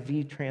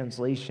NIV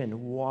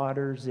translation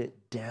waters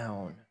it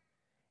down.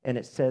 And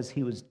it says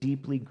he was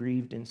deeply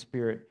grieved in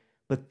spirit.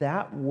 But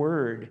that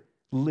word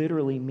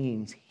literally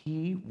means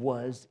he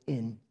was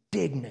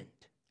indignant.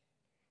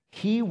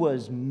 He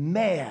was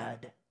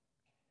mad.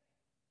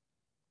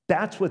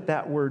 That's what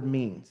that word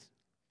means.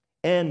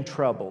 And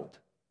troubled.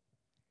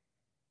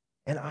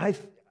 And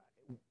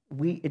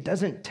it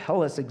doesn't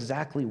tell us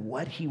exactly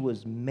what he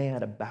was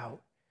mad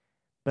about,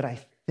 but I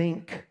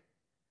think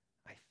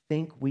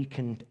we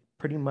can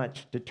pretty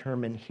much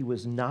determine he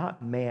was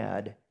not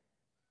mad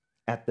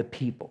at the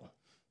people.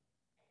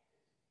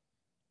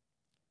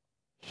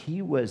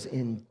 He was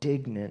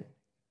indignant.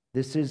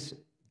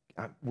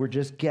 We're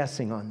just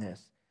guessing on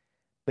this,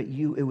 but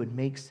it would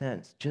make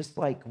sense. Just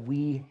like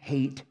we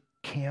hate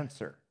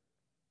cancer,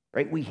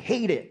 right? We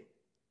hate it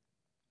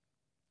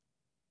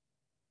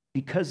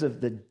because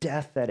of the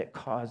death that it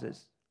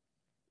causes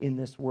in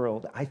this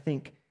world. I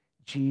think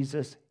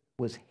Jesus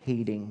was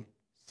hating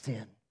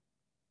sin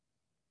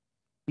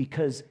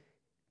because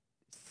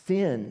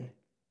sin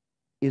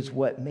is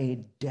what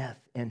made death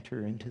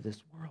enter into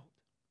this world.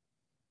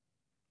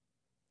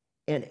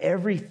 And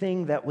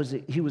everything that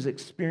he was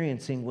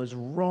experiencing was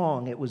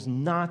wrong. It was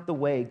not the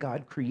way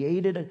God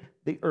created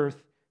the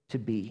earth to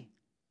be.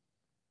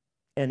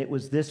 And it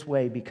was this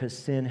way because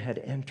sin had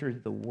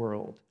entered the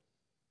world.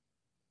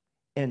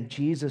 And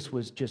Jesus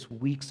was just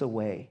weeks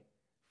away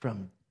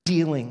from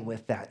dealing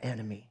with that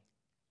enemy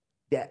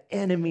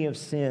of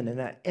sin and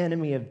that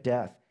enemy of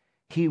death.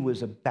 He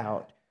was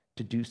about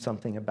to do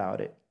something about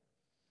it.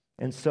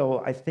 And so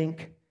I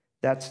think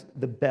that's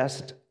the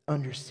best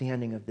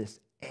understanding of this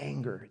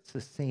anger. It's the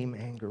same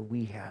anger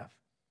we have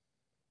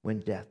when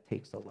death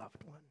takes a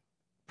loved one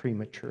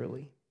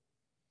prematurely.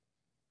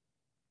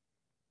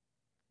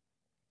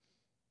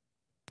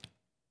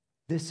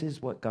 This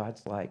is what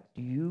God's like.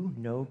 Do you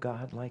know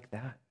God like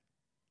that?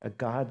 A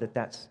God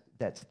that's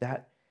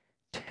that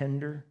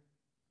tender,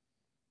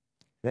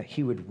 that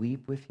he would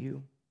weep with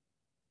you,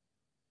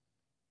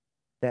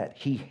 that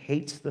he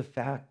hates the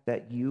fact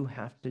that you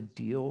have to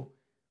deal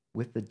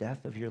with the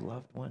death of your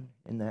loved one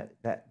and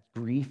that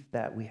grief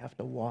that we have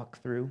to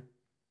walk through.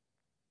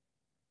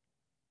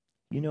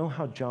 You know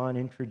how John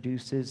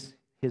introduces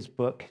his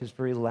book, his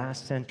very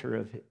last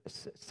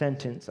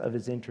sentence of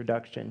his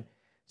introduction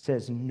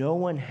says, "No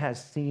one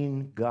has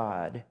seen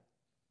God,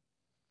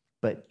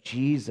 but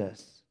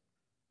Jesus,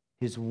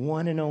 his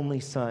one and only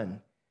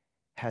Son,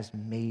 has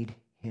made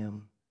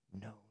him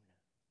known."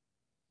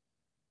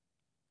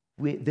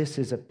 This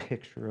is a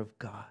picture of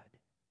God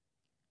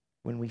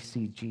when we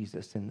see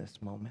Jesus in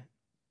this moment.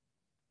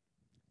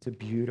 It's a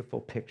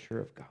beautiful picture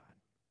of God.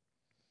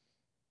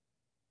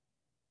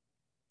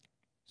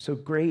 So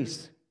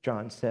grace,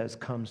 John says,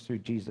 comes through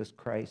Jesus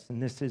Christ.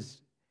 And this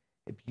is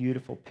a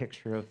beautiful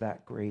picture of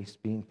that grace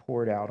being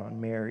poured out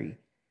on Mary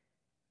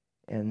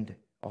and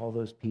all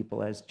those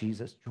people as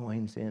Jesus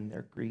joins in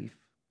their grief.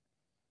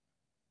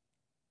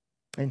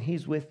 And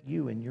he's with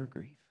you in your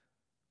grief.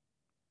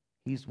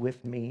 He's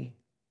with me.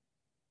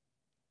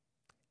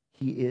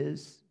 He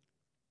is.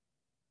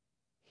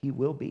 He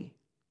will be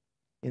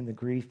in the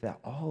grief that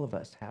all of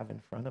us have in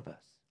front of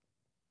us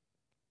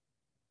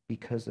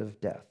because of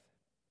death.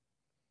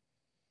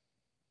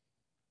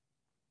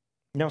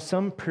 Now,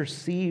 some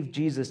perceive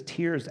Jesus'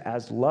 tears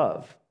as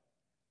love,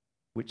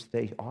 which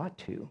they ought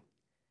to,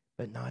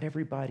 but not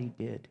everybody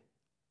did.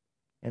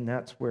 And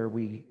that's where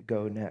we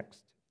go next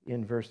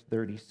in verse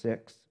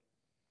 36.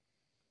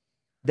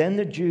 Then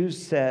the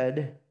Jews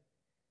said,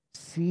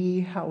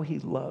 "See how he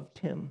loved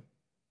him."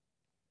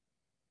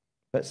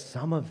 But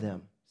some of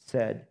them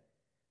said,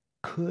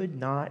 "Could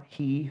not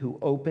he who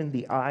opened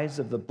the eyes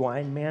of the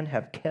blind man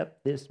have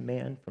kept this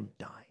man from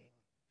dying?"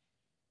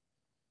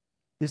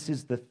 This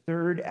is the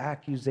third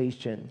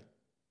accusation.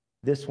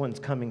 This one's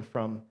coming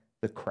from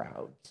the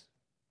crowds.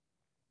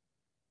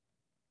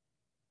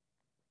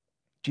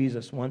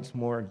 Jesus, once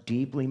more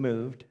deeply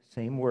moved,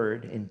 same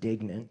word,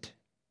 indignant,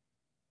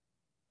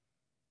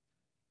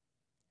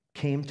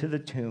 came to the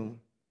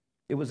tomb.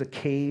 It was a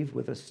cave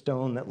with a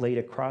stone that laid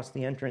across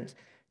the entrance.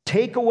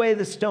 "Take away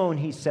the stone,"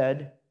 he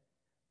said.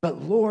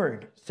 "But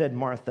Lord," said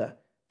Martha,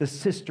 the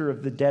sister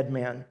of the dead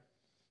man,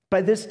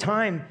 "by this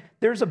time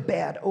there's a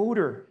bad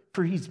odor,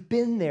 for he's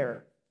been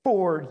there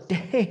 4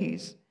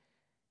 days."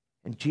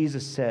 And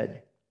Jesus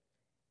said,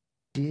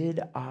 "Did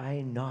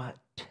I not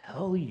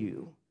tell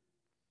you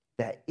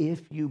that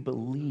if you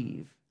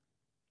believe,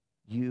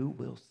 you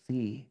will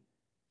see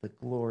the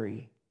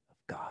glory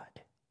of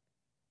God?"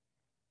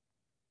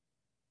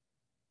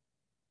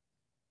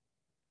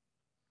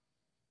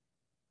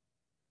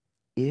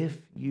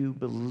 If you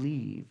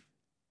believe,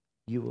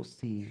 you will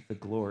see the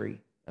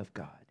glory of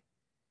God.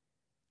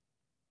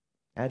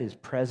 That is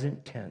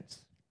present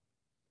tense.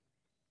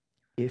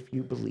 If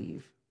you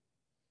believe.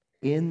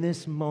 In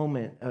this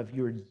moment of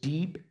your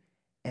deep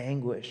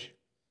anguish,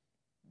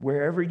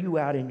 wherever you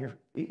are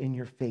in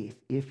your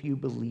faith, if you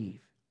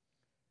believe,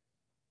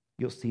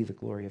 you'll see the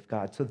glory of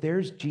God. So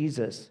there's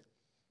Jesus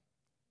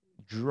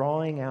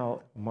drawing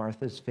out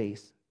Martha's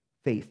faith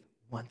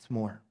once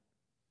more.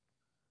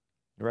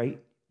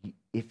 Right?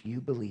 If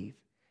you believe.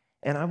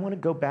 And I want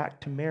to go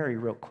back to Mary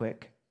real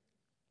quick.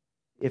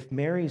 If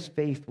Mary's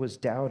faith was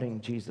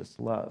doubting Jesus'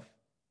 love,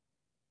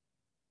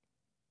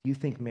 do you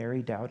think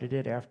Mary doubted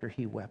it after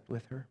he wept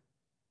with her?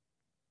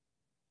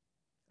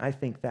 I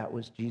think that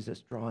was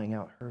Jesus drawing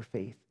out her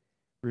faith,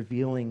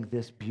 revealing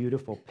this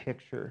beautiful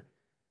picture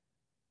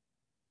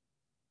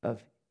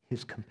of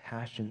his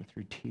compassion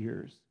through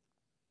tears.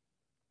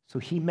 So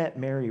he met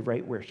Mary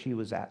right where she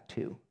was at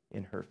too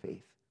in her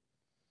faith.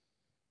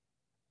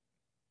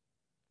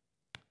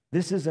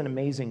 This is an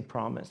amazing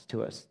promise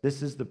to us.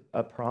 This is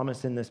a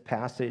promise in this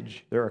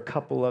passage. There are a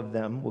couple of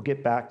them. We'll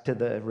get back to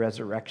the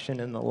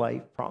resurrection and the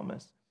life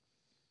promise.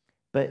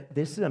 But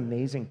this is an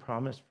amazing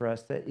promise for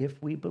us that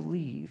if we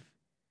believe,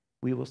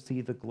 we will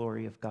see the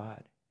glory of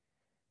God.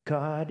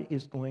 God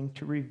is going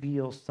to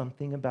reveal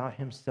something about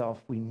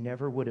himself we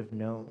never would have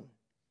known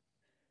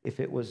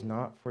if it was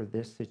not for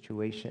this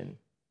situation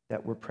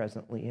that we're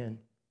presently in.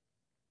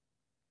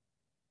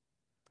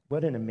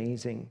 What an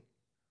amazing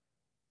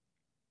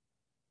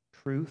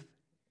truth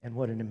and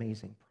what an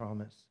amazing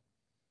promise.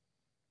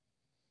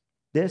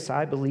 This,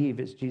 I believe,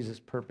 is Jesus'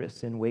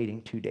 purpose in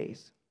waiting 2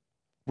 days.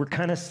 We're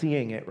kind of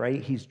seeing it, right?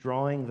 He's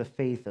drawing the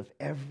faith of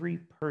every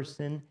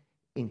person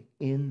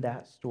in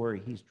that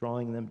story. He's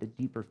drawing them to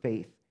deeper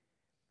faith.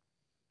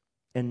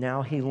 And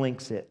now he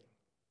links it,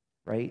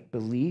 right?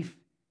 Belief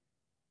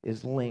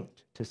is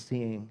linked to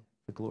seeing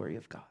the glory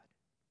of God.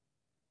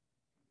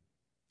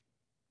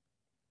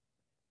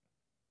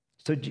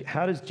 So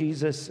how does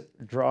Jesus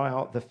draw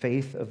out the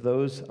faith of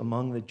those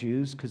among the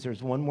Jews? Because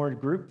there's one more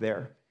group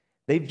there.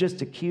 They've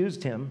just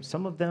accused him.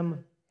 Some of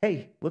them,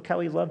 hey, look how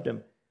he loved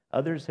him.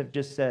 Others have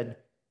just said,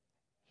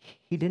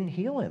 he didn't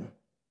heal him.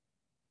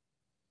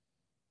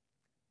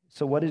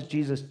 So what does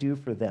Jesus do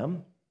for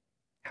them?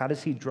 How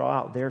does he draw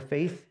out their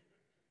faith?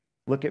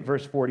 Look at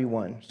verse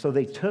 41. So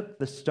they took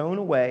the stone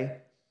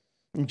away,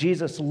 And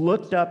Jesus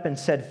looked up and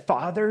said,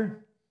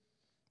 "Father,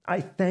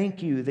 I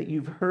thank you that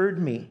you've heard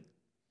me.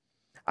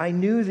 I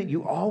knew that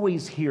you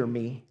always hear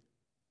me,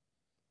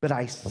 but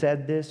I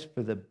said this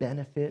for the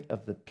benefit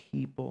of the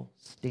people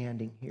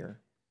standing here,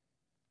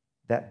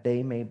 that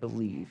they may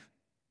believe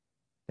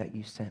that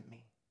you sent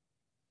me."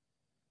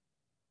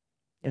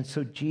 And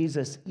so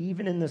Jesus,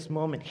 even in this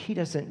moment, he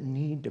doesn't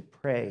need to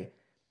pray,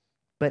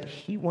 but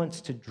he wants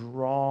to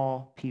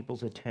draw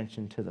people's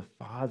attention to the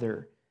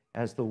Father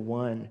as the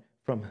one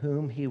from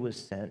whom he was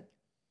sent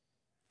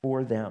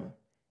for them.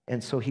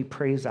 And so he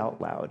prays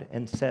out loud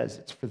and says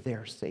it's for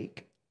their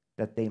sake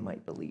that they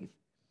might believe.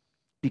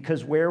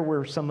 Because where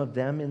were some of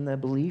them in the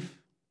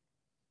belief?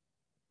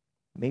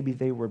 Maybe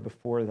they were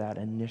before that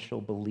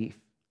initial belief.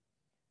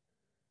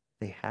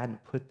 They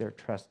hadn't put their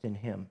trust in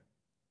him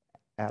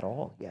at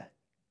all yet.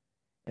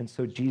 And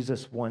so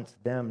Jesus wants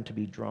them to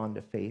be drawn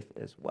to faith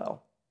as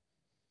well.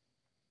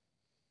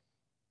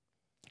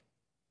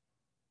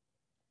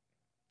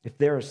 If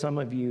there are some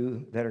of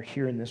you that are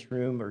here in this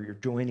room or you're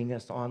joining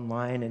us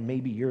online and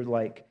maybe you're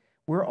like,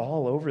 we're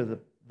all over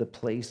the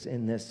place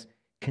in this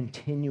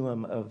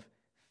continuum of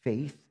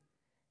faith.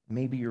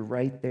 Maybe you're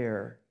right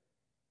there.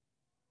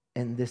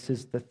 And this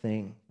is the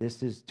thing.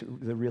 This is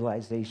the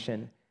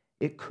realization.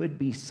 It could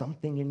be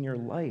something in your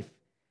life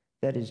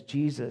that is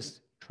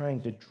Jesus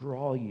trying to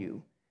draw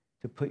you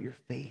to put your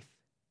faith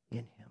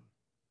in him.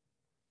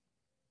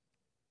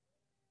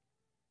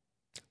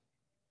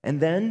 And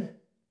then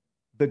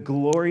the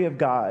glory of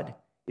God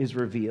is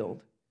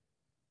revealed.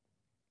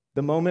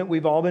 The moment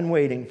we've all been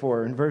waiting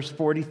for in verse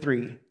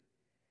 43.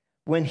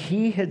 When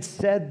he had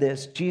said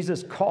this,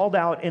 Jesus called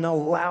out in a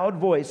loud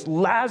voice,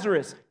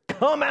 "Lazarus,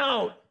 come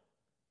out!"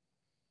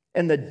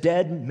 And the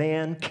dead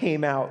man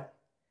came out.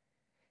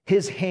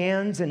 His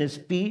hands and his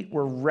feet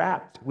were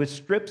wrapped with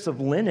strips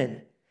of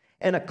linen,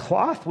 and a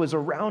cloth was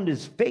around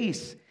his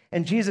face.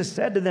 And Jesus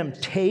said to them,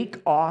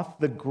 "Take off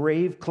the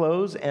grave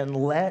clothes and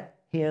let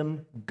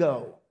him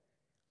go."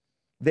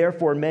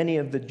 Therefore, many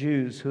of the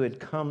Jews who had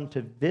come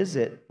to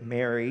visit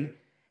Mary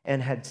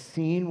and had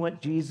seen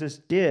what Jesus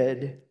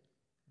did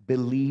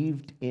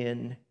believed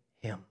in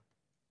him.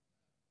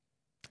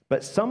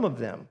 But some of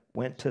them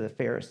went to the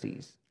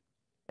Pharisees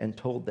and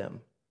told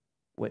them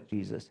what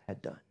Jesus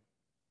had done.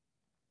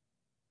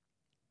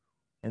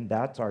 And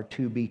that's our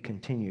to be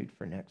continued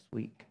for next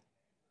week.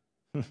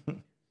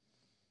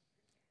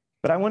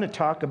 But I want to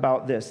talk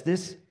about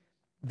this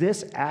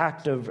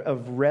act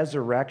of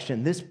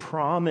resurrection, this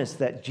promise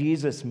that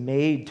Jesus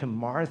made to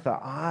Martha.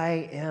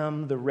 I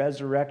am the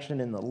resurrection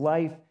and the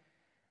life,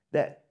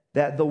 that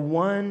the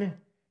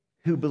one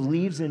who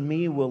believes in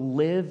me will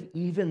live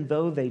even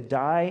though they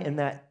die, and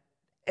that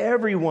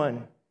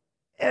everyone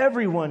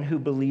who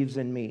believes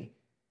in me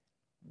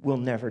will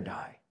never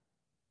die.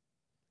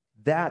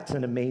 That's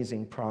an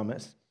amazing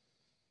promise.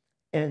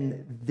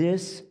 And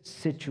this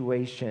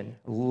situation,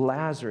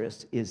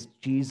 Lazarus, is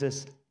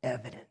Jesus'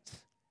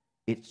 evidence.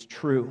 It's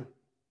true.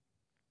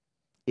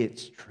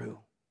 It's true.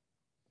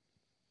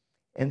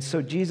 And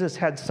so Jesus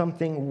had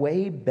something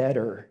way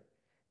better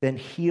than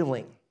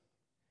healing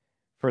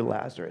for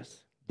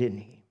Lazarus, didn't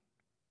he?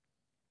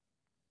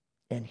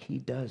 And he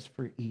does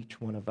for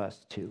each one of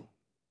us too.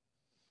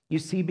 You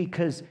see,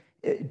 because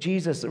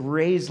Jesus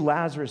raised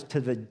Lazarus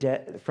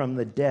from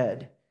the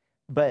dead,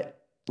 but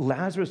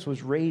Lazarus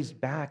was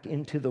raised back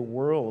into the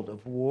world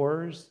of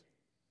wars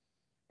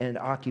and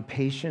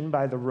occupation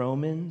by the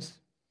Romans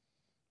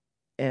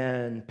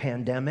and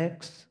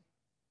pandemics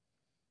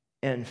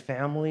and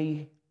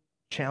family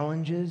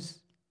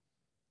challenges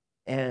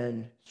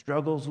and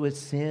struggles with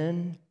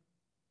sin.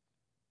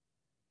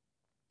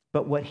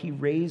 But what he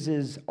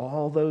raises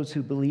all those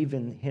who believe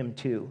in him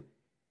to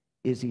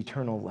is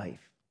eternal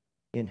life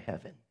in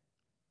heaven.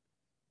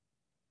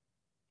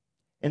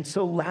 And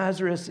so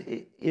Lazarus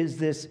is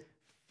this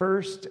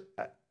first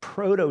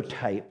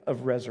prototype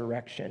of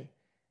resurrection.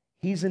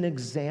 He's an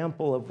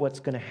example of what's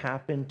going to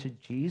happen to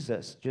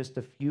Jesus just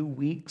a few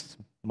weeks,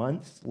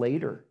 months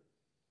later.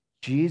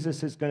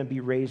 Jesus is going to be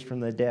raised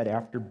from the dead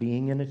after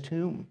being in a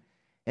tomb.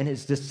 And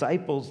his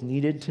disciples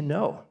needed to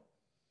know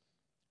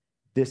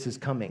this is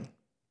coming.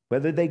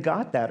 Whether they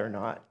got that or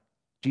not,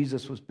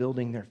 Jesus was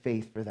building their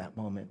faith for that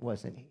moment,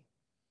 wasn't he?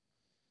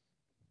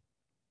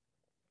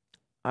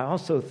 I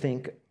also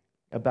think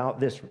about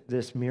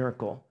this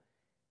miracle.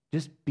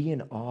 Just be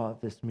in awe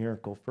of this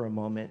miracle for a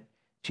moment.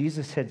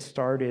 Jesus had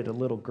started a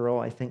little girl,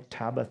 I think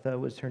Tabitha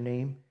was her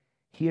name.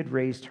 He had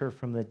raised her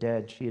from the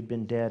dead. She had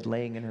been dead,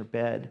 laying in her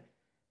bed.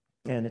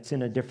 And it's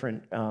in a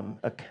different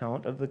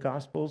account of the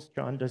Gospels.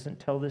 John doesn't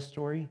tell this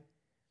story.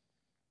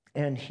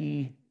 And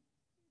he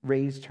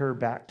raised her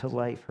back to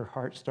life. Her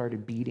heart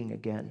started beating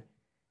again.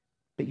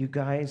 But you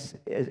guys,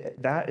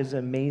 that is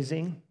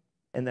amazing.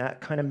 And that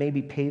kind of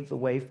maybe paved the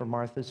way for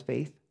Martha's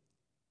faith,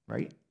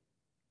 right?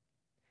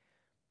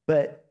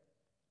 But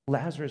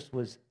Lazarus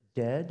was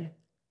dead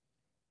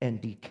and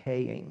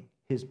decaying.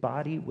 His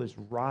body was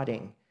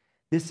rotting.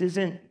 This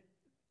isn't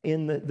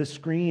in the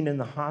screen in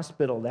the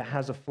hospital that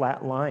has a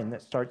flat line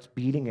that starts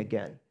beating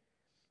again.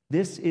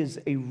 This is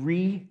a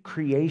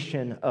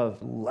recreation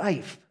of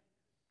life.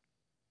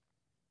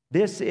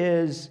 This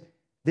is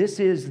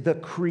the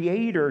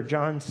Creator,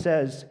 John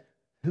says,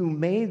 who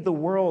made the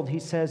world. He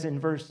says in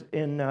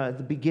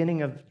the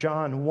beginning of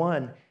John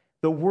 1,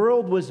 the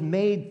world was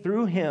made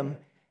through him,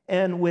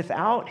 and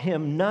without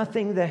him,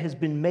 nothing that has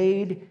been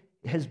made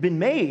has been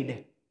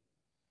made.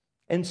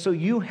 And so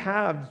you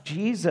have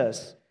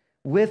Jesus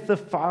with the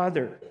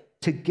Father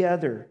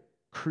together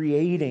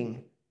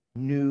creating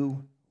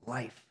new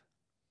life.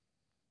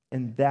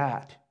 And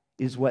that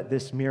is what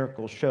this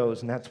miracle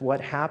shows. And that's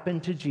what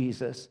happened to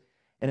Jesus.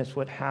 And it's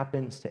what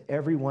happens to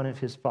every one of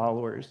his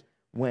followers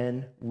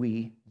when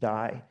we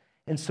die.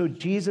 And so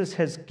Jesus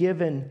has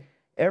given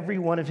every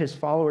one of his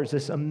followers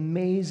this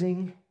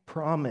amazing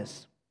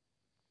promise.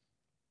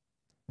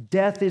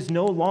 Death is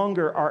no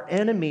longer our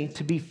enemy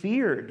to be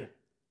feared.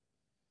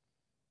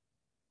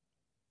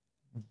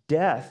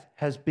 Death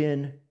has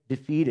been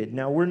defeated.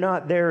 Now, we're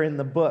not there in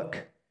the book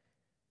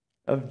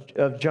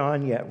of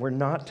John yet. We're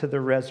not to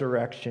the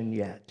resurrection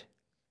yet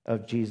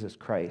of Jesus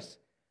Christ.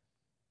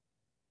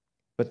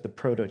 But the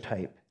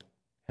prototype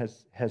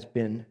has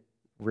been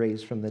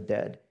raised from the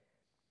dead.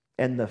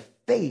 And the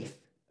faith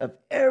of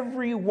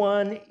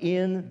everyone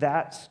in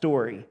that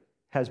story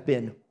has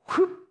been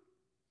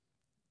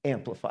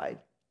amplified.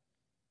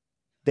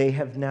 They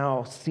have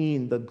now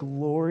seen the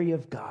glory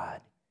of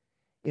God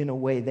in a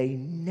way they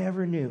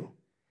never knew,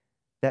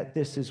 that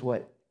this is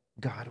what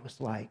God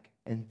was like,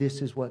 and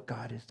this is what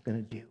God is going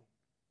to do.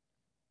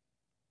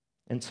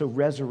 And so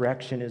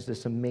resurrection is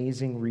this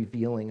amazing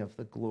revealing of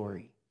the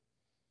glory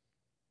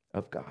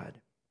of God.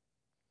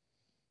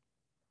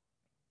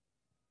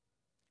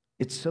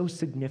 It's so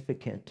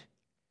significant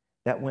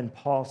that when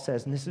Paul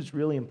says, and this is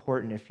really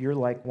important, if you're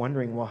like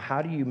wondering, well,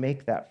 how do you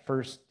make that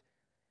first,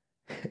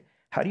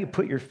 how do you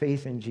put your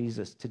faith in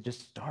Jesus to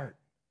just start?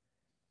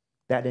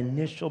 That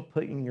initial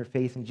putting your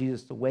faith in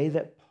Jesus, the way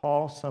that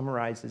Paul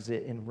summarizes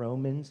it in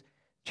Romans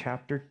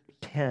chapter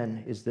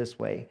 10 is this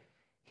way.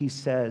 He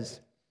says,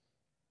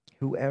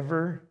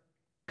 whoever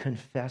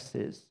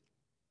confesses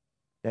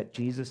that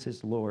Jesus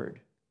is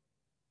Lord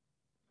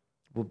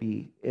will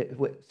be,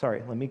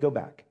 let me go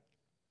back.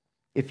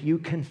 If you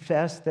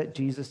confess that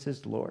Jesus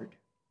is Lord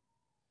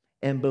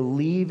and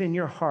believe in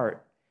your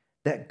heart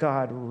that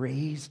God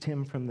raised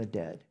him from the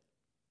dead,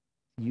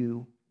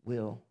 you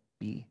will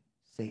be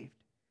saved.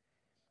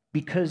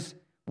 Because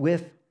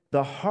with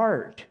the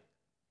heart,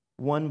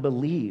 one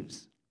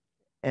believes,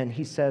 and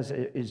he says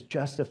it is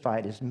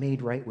justified, is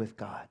made right with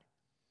God.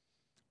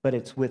 But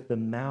it's with the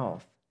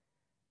mouth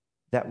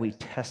that we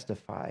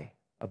testify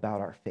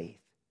about our faith,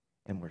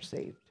 and we're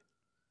saved.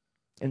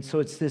 And so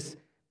it's this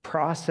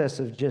process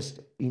of just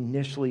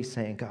initially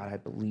saying, God, I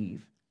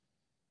believe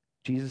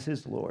Jesus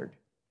is Lord,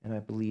 and I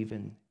believe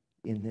in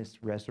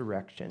this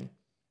resurrection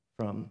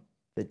from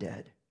the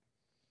dead.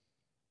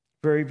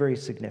 Very, very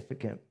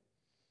significant.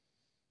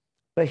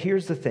 But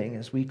here's the thing,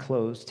 as we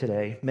close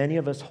today, many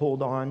of us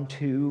hold on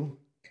to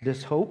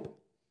this hope,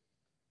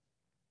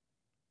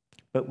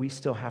 but we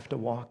still have to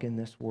walk in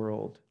this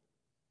world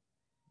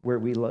where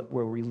we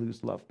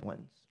lose loved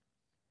ones,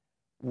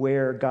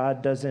 where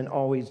God doesn't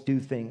always do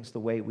things the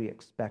way we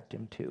expect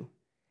him to.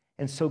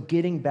 And so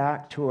getting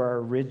back to our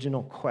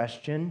original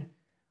question,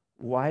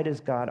 why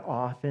does God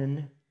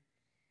often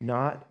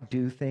not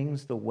do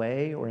things the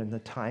way or in the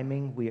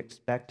timing we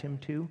expect him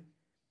to?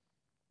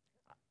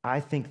 I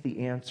think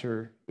the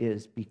answer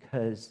is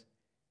because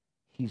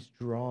he's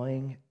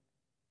drawing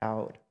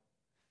out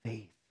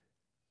faith.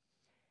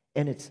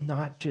 And it's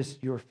not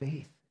just your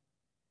faith,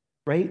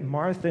 right?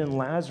 Martha and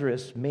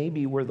Lazarus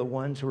maybe were the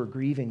ones who were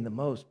grieving the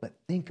most, but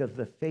think of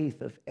the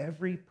faith of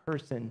every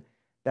person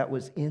that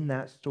was in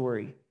that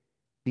story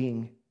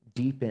being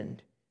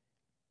deepened.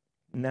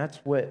 And that's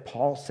what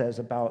Paul says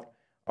about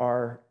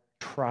our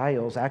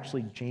trials.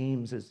 Actually,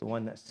 James is the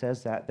one that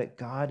says that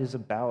God is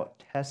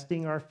about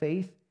testing our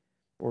faith,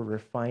 or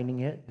refining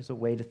it is a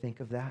way to think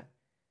of that,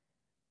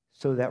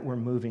 so that we're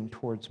moving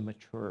towards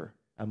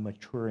a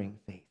maturing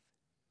faith.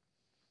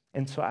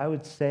 And so I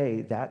would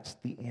say that's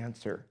the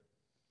answer.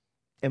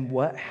 And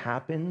what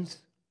happens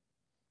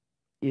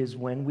is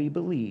when we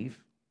believe,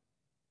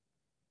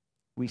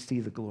 we see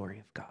the glory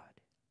of God.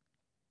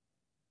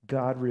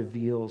 God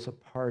reveals a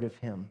part of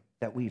him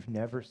that we've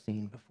never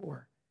seen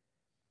before.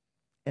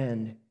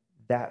 And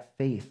that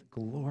faith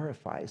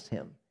glorifies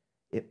him.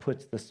 It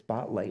puts the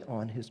spotlight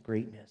on his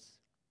greatness.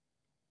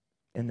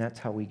 And that's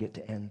how we get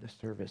to end the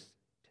service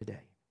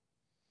today.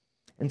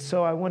 And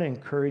so I want to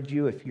encourage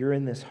you, if you're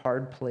in this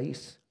hard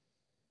place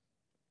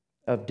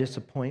of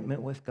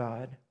disappointment with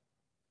God,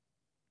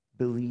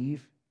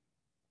 believe,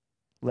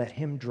 let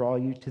him draw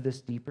you to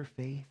this deeper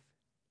faith,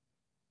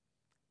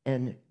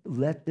 and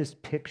let this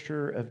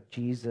picture of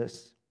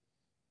Jesus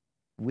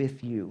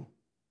with you,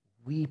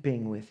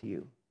 weeping with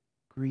you,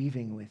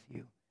 grieving with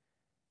you,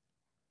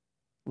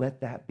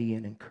 let that be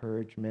an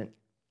encouragement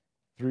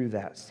through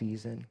that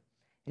season.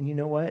 And you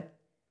know what?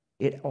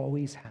 It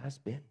always has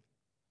been.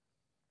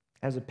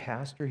 As a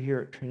pastor here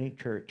at Trinity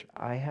Church,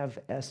 I have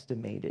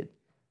estimated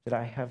that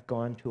I have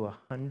gone to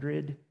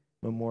 100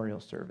 memorial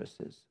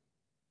services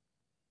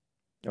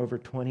over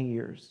 20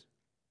 years.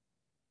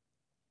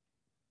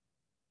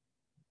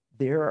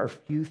 There are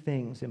few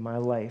things in my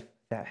life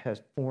that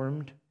has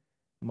formed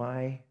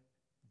my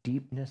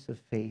deepness of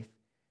faith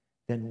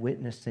than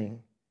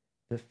witnessing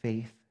the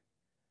faith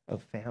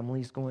of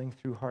families going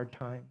through hard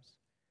times,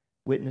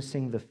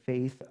 witnessing the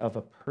faith of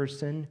a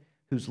person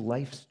whose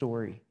life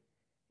story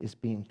is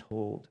being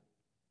told,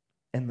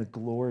 and the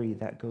glory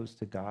that goes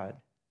to God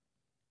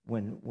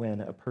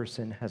when a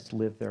person has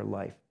lived their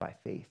life by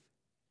faith.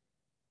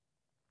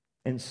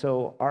 And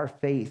so our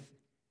faith,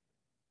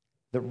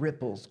 the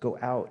ripples go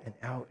out and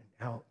out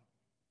and out,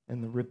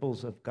 and the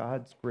ripples of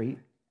God's great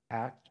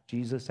act,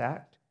 Jesus'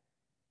 act,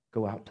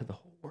 go out to the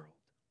whole world.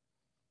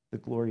 The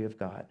glory of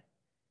God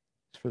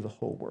is for the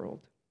whole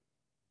world.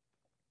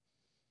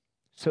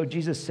 So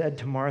Jesus said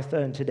to Martha,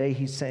 and today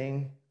he's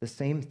saying the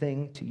same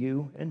thing to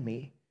you and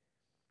me.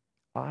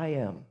 I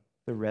am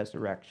the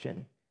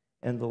resurrection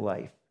and the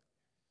life.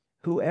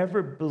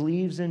 Whoever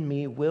believes in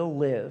me will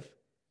live,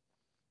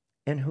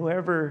 and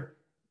whoever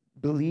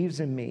believes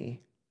in me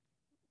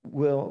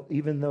will,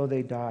 even though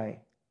they die,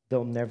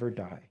 they'll never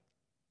die.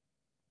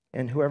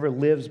 And whoever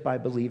lives by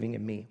believing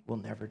in me will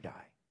never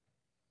die.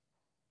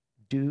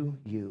 Do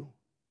you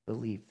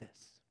believe this?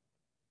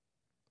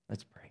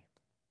 Let's pray.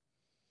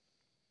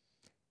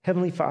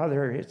 Heavenly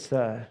Father, it's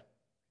a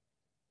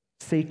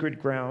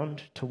sacred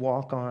ground to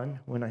walk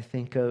on when I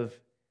think of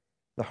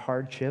the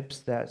hardships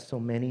that so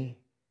many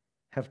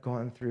have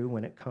gone through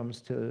when it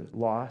comes to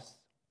loss,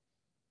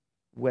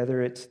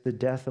 whether it's the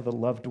death of a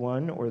loved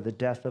one or the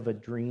death of a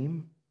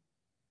dream.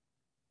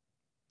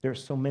 There are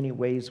so many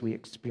ways we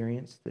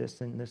experience this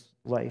in this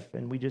life,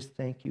 and we just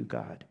thank you,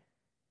 God,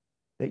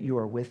 that you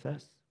are with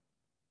us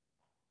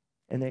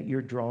and that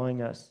you're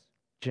drawing us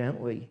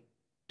gently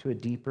to a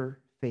deeper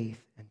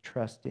faith and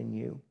trust in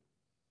you.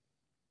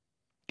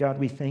 God,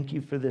 we thank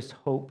you for this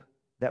hope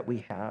that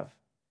we have,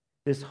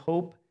 this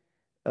hope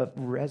of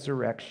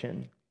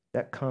resurrection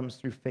that comes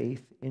through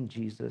faith in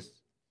Jesus.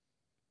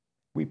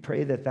 We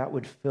pray that that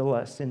would fill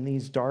us in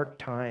these dark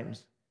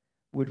times,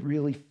 would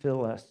really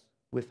fill us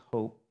with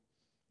hope,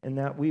 and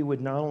that we would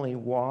not only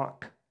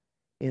walk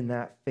in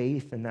that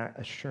faith and that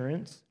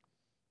assurance,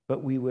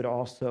 but we would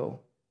also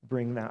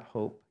bring that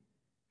hope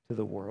to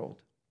the world.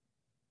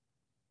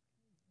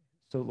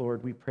 So,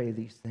 Lord, we pray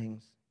these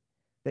things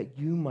that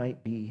you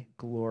might be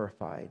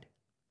glorified,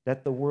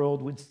 that the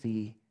world would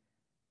see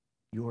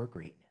your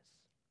greatness.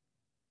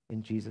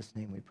 In Jesus'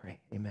 name we pray.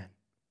 Amen.